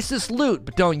 Chase this loot,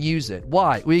 but don't use it.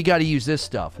 Why? Well, you got to use this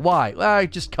stuff. Why?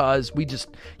 Just cause we just,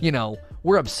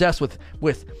 we're obsessed with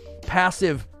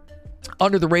passive,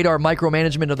 under the radar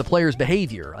micromanagement of the player's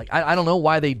behavior. Like I don't know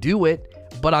why they do it,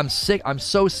 but I'm sick. I'm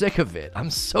so sick of it.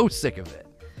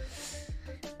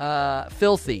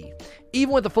 Filthy.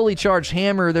 Even with a fully charged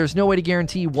hammer, there's no way to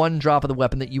guarantee one drop of the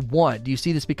weapon that you want. Do you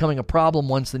see this becoming a problem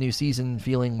once the new season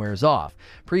feeling wears off?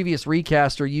 Previous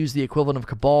recaster used the equivalent of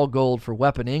Cabal Gold for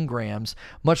weapon engrams.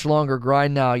 Much longer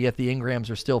grind now, yet the engrams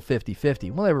are still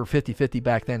 50-50. Well, they were 50-50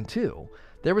 back then, too.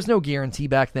 There was no guarantee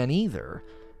back then, either.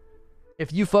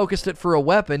 If you focused it for a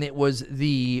weapon, it was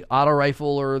the auto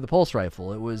rifle or the pulse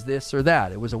rifle. It was this or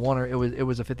that. It was a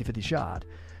 50-50 shot.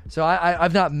 So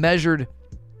I've not measured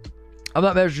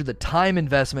the time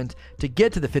investment to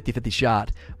get to the 50-50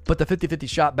 shot, but the 50-50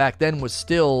 shot back then was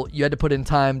still, you had to put in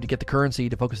time to get the currency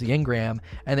to focus the engram,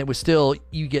 and it was still,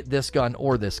 you get this gun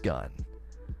or this gun.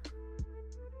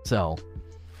 So,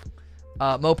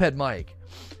 Moped Mike.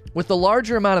 With the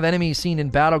larger amount of enemies seen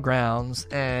in Battlegrounds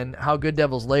and how Good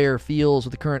Devil's Lair feels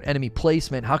with the current enemy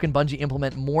placement, how can Bungie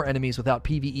implement more enemies without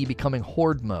PvE becoming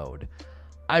horde mode?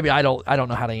 I mean, I don't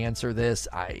know how to answer this.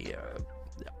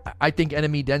 I think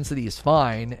enemy density is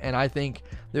fine, and I think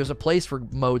there's a place for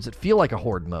modes that feel like a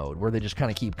horde mode where they just kind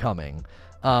of keep coming.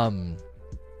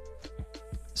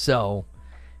 So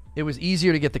it was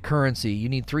easier to get the currency. You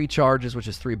need 3 charges, which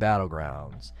is 3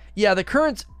 Battlegrounds. Yeah, the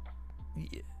current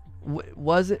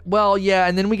was it? Well, yeah,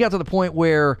 and then we got to the point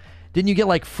where didn't you get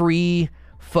like free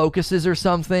focuses or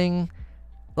something?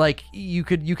 Like you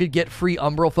could get free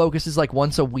Umbral Focuses like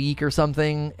once a week or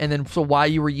something, and then so while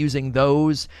you were using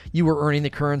those, you were earning the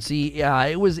currency. Yeah,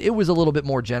 it was a little bit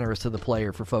more generous to the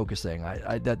player for focusing.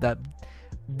 That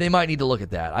they might need to look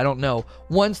at that. I don't know.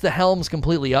 Once the helm's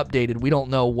completely updated, we don't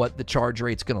know what the charge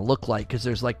rate's going to look like because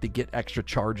there's like the get extra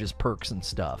charges perks and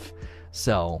stuff.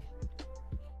 So,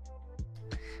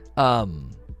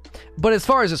 but as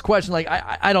far as this question, like,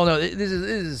 I don't know. This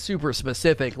is super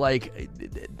specific. Like,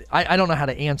 I don't know how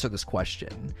to answer this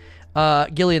question.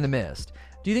 Gilly in the Mist.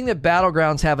 Do you think that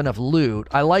Battlegrounds have enough loot?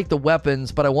 I like the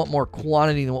weapons, but I want more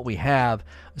quantity than what we have,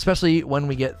 especially when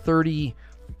we get 30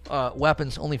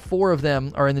 weapons. Only 4 of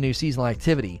them are in the new seasonal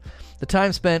activity. The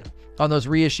time spent on those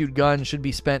reissued guns should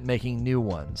be spent making new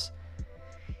ones.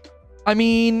 I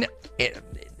mean,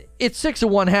 it's 6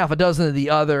 of one, half a dozen of the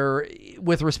other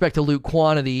with respect to loot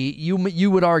quantity.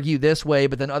 You would argue this way,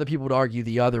 but then other people would argue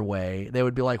the other way. They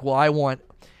would be like, well, I want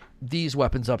these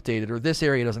weapons updated, or this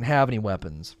area doesn't have any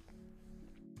weapons.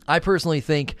 I personally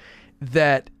think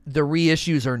that the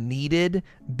reissues are needed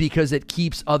because it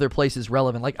keeps other places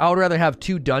relevant. Like, I would rather have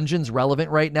 2 dungeons relevant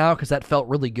right now because that felt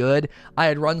really good. I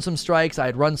had run some strikes, I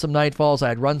had run some Nightfalls, I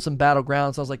had run some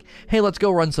Battlegrounds. I was like, hey, let's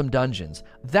go run some dungeons.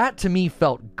 That to me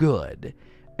felt good.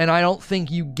 And I don't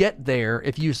think you get there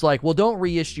if you just like, well, don't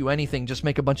reissue anything, just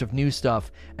make a bunch of new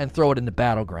stuff and throw it into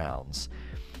Battlegrounds.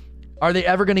 Are they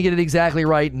ever going to get it exactly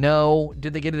right? No.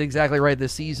 Did they get it exactly right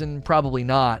this season? Probably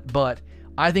not. But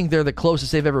I think they're the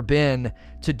closest they've ever been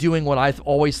to doing what I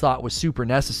always thought was super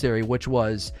necessary, which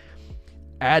was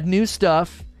add new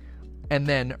stuff and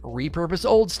then repurpose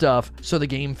old stuff so the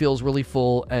game feels really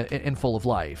full and full of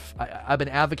life. I've been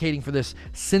advocating for this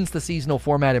since the seasonal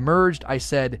format emerged. I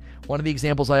said one of the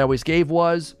examples I always gave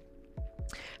was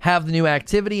have the new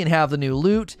activity and have the new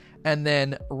loot, and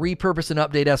then repurpose and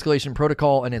update Escalation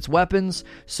Protocol and its weapons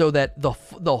so that the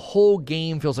whole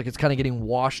game feels like it's kind of getting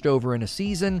washed over in a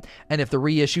season. And if the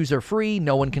reissues are free,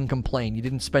 no one can complain. You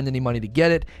didn't spend any money to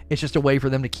get it. It's just a way for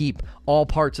them to keep all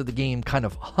parts of the game kind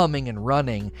of humming and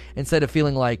running instead of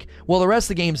feeling like, well, the rest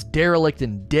of the game's derelict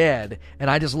and dead, and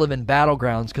I just live in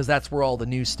Battlegrounds because that's where all the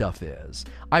new stuff is.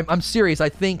 I'm serious. I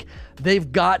think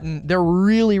they're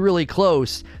really, really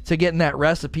close to getting that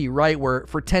recipe right where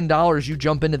for $10 you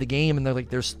jump into the game and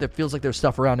there feels like there's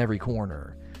stuff around every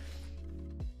corner.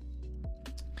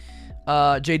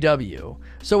 JW.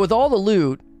 So with all the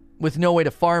loot, with no way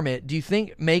to farm it, do you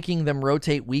think making them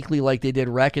rotate weekly like they did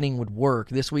Reckoning would work?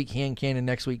 This week Hand Cannon,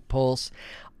 next week Pulse.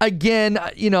 Again,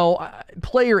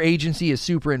 player agency is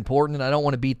super important, and I don't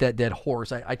want to beat that dead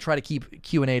horse. I try to keep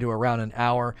Q&A to around an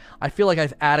hour. I feel like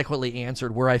I've adequately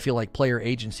answered where I feel like player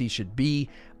agency should be,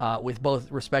 with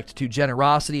both respect to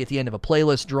generosity at the end of a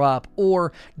playlist drop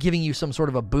or giving you some sort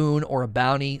of a boon or a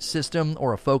bounty system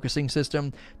or a focusing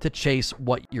system to chase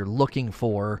what you're looking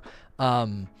for.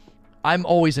 I'm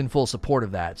always in full support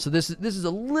of that. So this is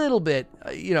a little bit,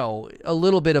 a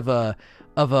little bit of a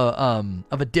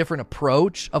different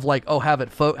approach of like, oh, have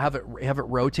it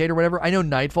rotate or whatever. I know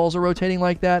Nightfalls are rotating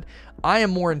like that. I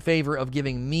am more in favor of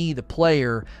giving me, the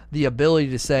player, the ability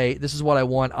to say, this is what I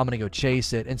want, I'm going to go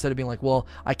chase it, instead of being like, well,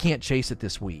 I can't chase it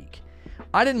this week.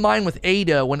 I didn't mind with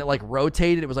Ada when it like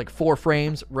rotated. It was like 4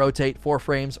 frames, rotate, 4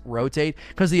 frames, rotate,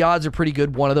 because the odds are pretty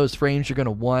good one of those frames you're going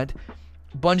to want.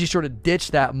 Bungie sort of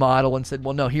ditched that model and said,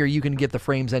 well, no, here, you can get the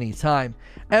frames anytime.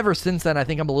 Ever since then, I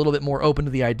think I'm a little bit more open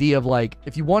to the idea of like,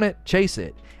 if you want it, chase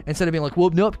it. Instead of being like, well,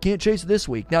 nope, can't chase it this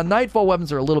week. Now, Nightfall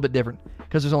weapons are a little bit different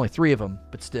because there's only 3 of them,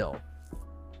 but still.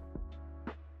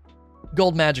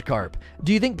 Gold Magikarp.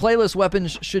 Do you think playlist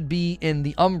weapons should be in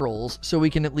the Umbrals so we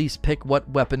can at least pick what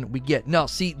weapon we get? No,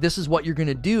 see, this is what you're going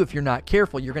to do if you're not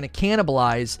careful. You're going to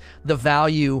cannibalize the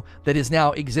value that is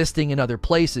now existing in other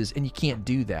places, and you can't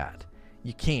do that.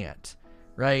 You can't,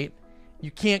 right? You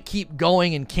can't keep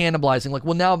going and cannibalizing. Like,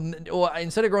 well, now,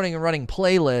 instead of running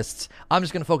playlists, I'm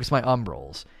just going to focus my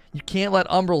Umbrals. You can't let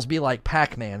Umbrals be like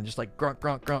Pac-Man, just like grunt,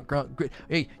 grunt, grunt, grunt.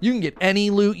 Hey, you can get any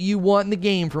loot you want in the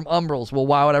game from Umbrals. Well,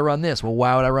 why would I run this? Well,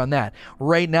 why would I run that?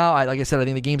 Right now, like I said, I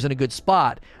think the game's in a good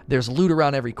spot. There's loot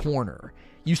around every corner.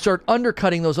 You start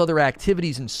undercutting those other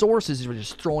activities and sources, you're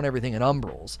just throwing everything in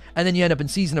Umbrals. And then you end up in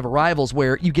Season of Arrivals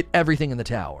where you get everything in the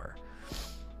tower.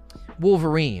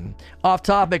 Wolverine. Off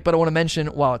topic, but I want to mention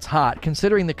while it's hot.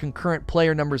 Considering the concurrent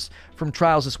player numbers from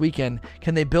Trials this weekend,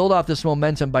 can they build off this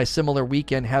momentum by similar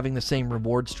weekend having the same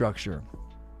reward structure?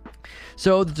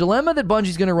 So the dilemma that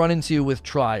Bungie's going to run into with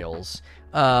Trials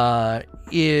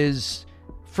is,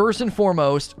 first and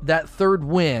foremost, that third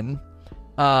win.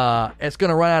 It's going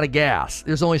to run out of gas.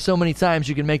 There's only so many times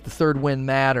you can make the third win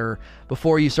matter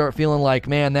before you start feeling like,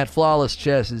 man, that flawless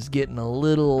chest is getting a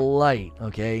little light,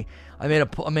 okay? I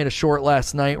made a short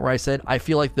last night where I said I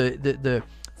feel like the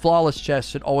flawless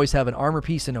chest should always have an armor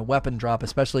piece and a weapon drop,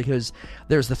 especially because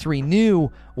there's the 3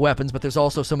 new weapons, but there's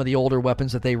also some of the older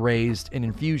weapons that they raised in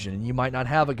Infusion, and you might not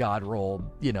have a god roll,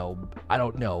 I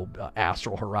don't know,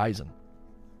 Astral Horizon.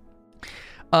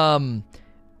 And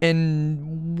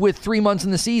with 3 months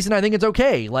in the season, I think it's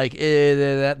okay. Like,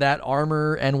 that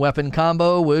armor and weapon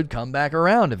combo would come back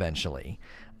around eventually.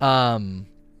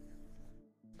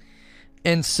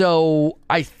 And so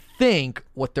I think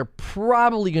what they're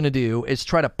probably going to do is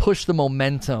try to push the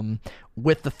momentum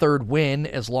with the third win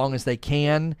as long as they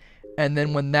can. And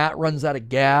then when that runs out of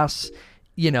gas,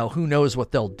 who knows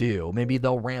what they'll do. Maybe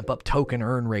they'll ramp up token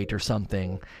earn rate or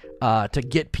something to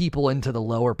get people into the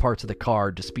lower parts of the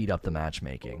card to speed up the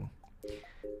matchmaking.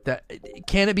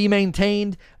 Can it be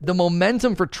maintained? The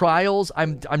momentum for Trials,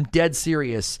 I'm dead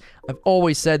serious. I've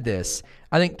always said this.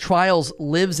 I think Trials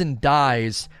lives and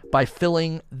dies by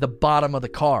filling the bottom of the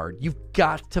card. You've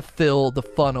got to fill the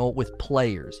funnel with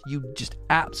players. You just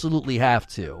absolutely have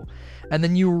to. And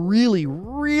then you really,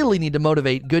 really need to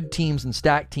motivate good teams and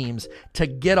stack teams to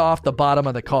get off the bottom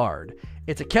of the card.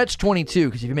 It's a catch-22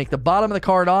 because if you make the bottom of the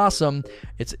card awesome,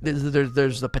 there's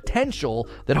the potential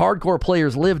that hardcore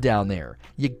players live down there.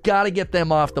 You got to get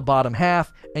them off the bottom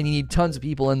half, and you need tons of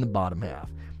people in the bottom half.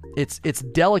 It's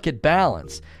delicate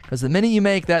balance because the minute you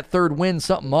make that third win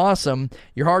something awesome,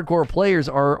 your hardcore players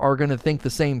are going to think the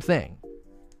same thing.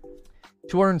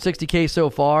 260K so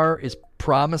far is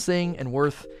promising and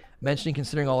worth mentioning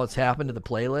considering all that's happened to the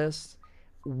playlist.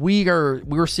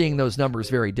 We're seeing those numbers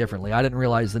very differently. I didn't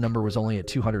realize the number was only at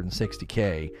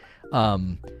 260K.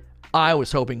 I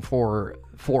was hoping for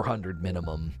 400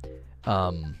 minimum.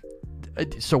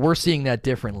 So we're seeing that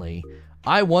differently.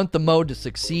 I want the mode to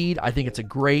succeed. I think it's a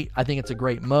great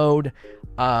mode.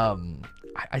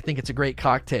 I think it's a great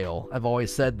cocktail. I've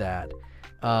always said that.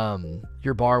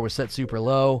 Your bar was set super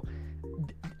low.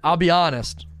 I'll be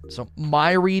honest. So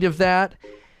my read of that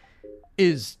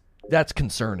is that's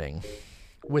concerning.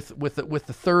 With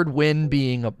the third win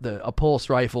being a pulse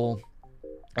rifle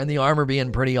and the armor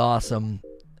being pretty awesome,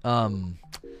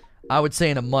 I would say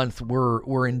in a month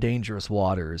we're in dangerous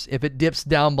waters. If it dips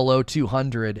down below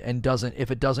 200 and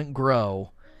if it doesn't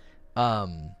grow,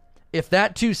 if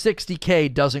that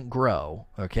 260K doesn't grow,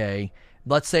 okay,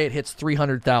 let's say it hits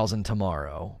 300,000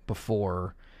 tomorrow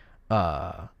before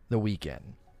the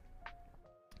weekend.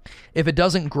 If it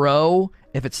doesn't grow,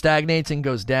 if it stagnates and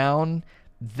goes down,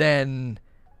 then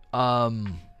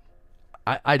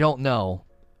I don't know.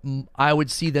 I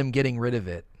would see them getting rid of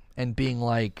it and being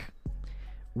like,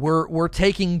 we're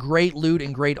taking great loot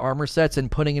and great armor sets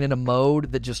and putting it in a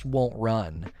mode that just won't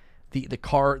run. The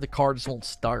car just won't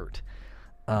start.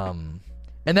 And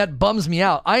that bums me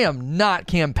out. I am not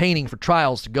campaigning for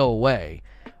trials to go away,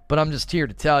 but I'm just here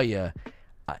to tell you,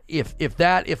 if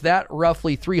that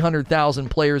roughly 300,000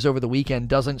 players over the weekend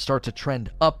doesn't start to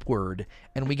trend upward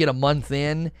and we get a month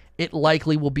in, it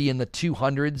likely will be in the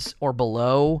 200s or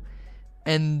below.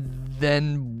 And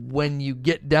then when you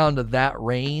get down to that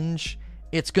range,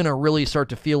 it's going to really start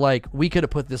to feel like we could have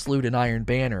put this loot in Iron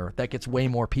Banner. That gets way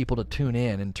more people to tune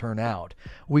in and turn out.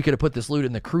 We could have put this loot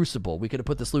in the Crucible. We could have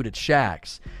put this loot at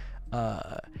Shaxx.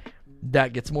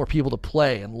 That gets more people to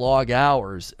play and log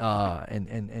hours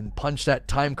and punch that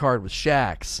time card with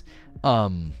Shaxx.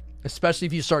 Especially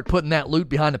if you start putting that loot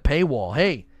behind a paywall.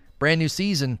 Hey, brand new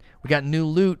season. We got new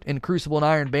loot in Crucible and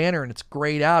Iron Banner, and it's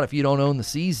grayed out if you don't own the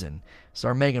season.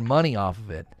 Start making money off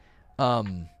of it.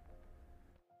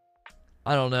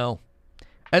 I don't know.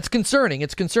 It's concerning.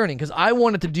 It's concerning because I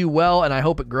want it to do well, and I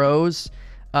hope it grows.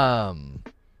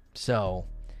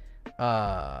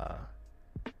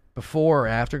 Before or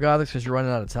after Gothics, because you're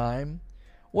running out of time.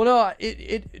 Well, no,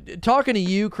 talking to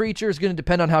you, Creature, is going to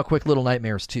depend on how quick Little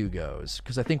Nightmares 2 goes,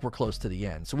 because I think we're close to the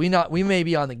end. So we may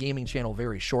be on the gaming channel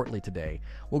very shortly today.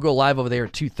 We'll go live over there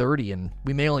at 2:30, and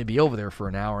we may only be over there for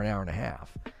an hour and a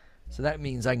half. So that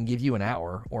means I can give you an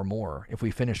hour or more if we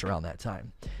finish around that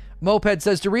time. Moped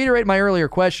says, to reiterate my earlier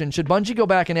question, should Bungie go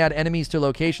back and add enemies to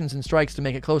locations and strikes to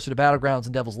make it closer to Battlegrounds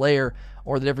and Devil's Lair,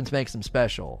 or the difference makes them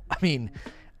special? I mean,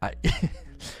 I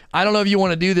don't know if you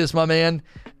want to do this, my man.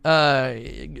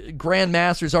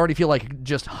 Grandmasters already feel like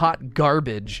just hot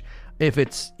garbage if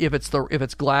it's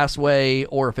Glassway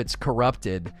or if it's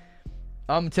corrupted.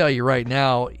 I'm gonna tell you right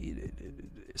now,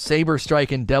 Saber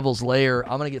Strike and Devil's Lair,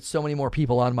 I'm gonna get so many more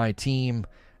people on my team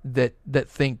that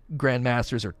think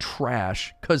Grandmasters are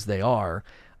trash, because they are.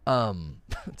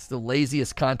 It's the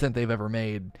laziest content they've ever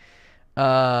made.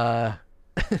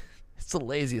 It's the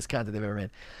laziest content they've ever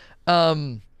made.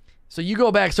 So you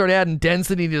go back, start adding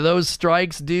density to those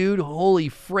strikes, dude. Holy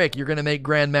frick, you're going to make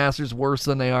Grandmasters worse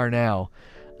than they are now.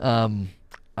 I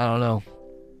don't know.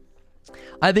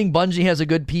 I think Bungie has a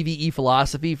good PvE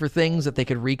philosophy for things that they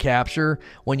could recapture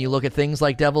when you look at things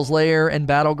like Devil's Lair and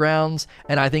Battlegrounds,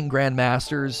 and I think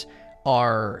Grandmasters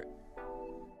are...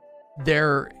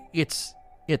 It's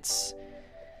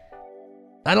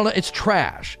I don't know. It's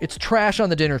trash. It's trash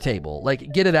on the dinner table.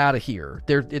 Like, get it out of here.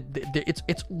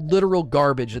 It's literal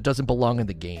garbage that doesn't belong in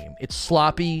the game. It's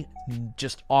sloppy,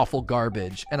 just awful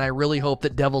garbage. And I really hope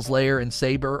that Devil's Lair and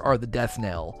Saber are the death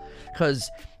knell,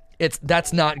 because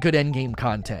that's not good endgame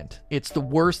content. It's the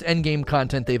worst endgame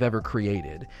content they've ever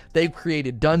created. They've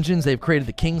created dungeons. They've created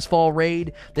the King's Fall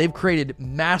raid. They've created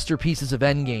masterpieces of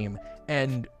endgame,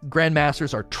 and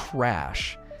Grandmasters are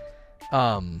trash.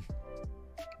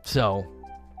 So...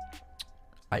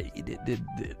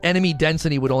 enemy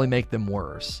density would only make them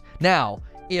worse. Now,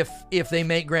 if they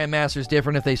make Grandmasters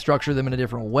different, if they structure them in a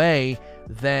different way,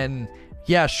 then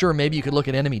yeah, sure, maybe you could look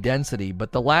at enemy density,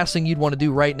 but the last thing you'd want to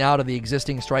do right now to the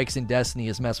existing strikes in Destiny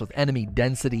is mess with enemy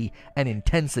density and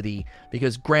intensity,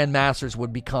 because Grandmasters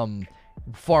would become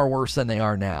far worse than they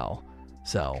are now.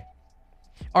 So...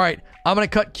 all right, I'm going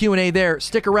to cut Q&A there.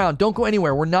 Stick around. Don't go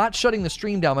anywhere. We're not shutting the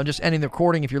stream down. I'm just ending the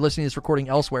recording. If you're listening to this recording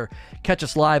elsewhere, catch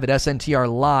us live at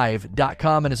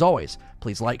sntrlive.com. And as always,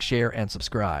 please like, share, and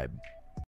subscribe.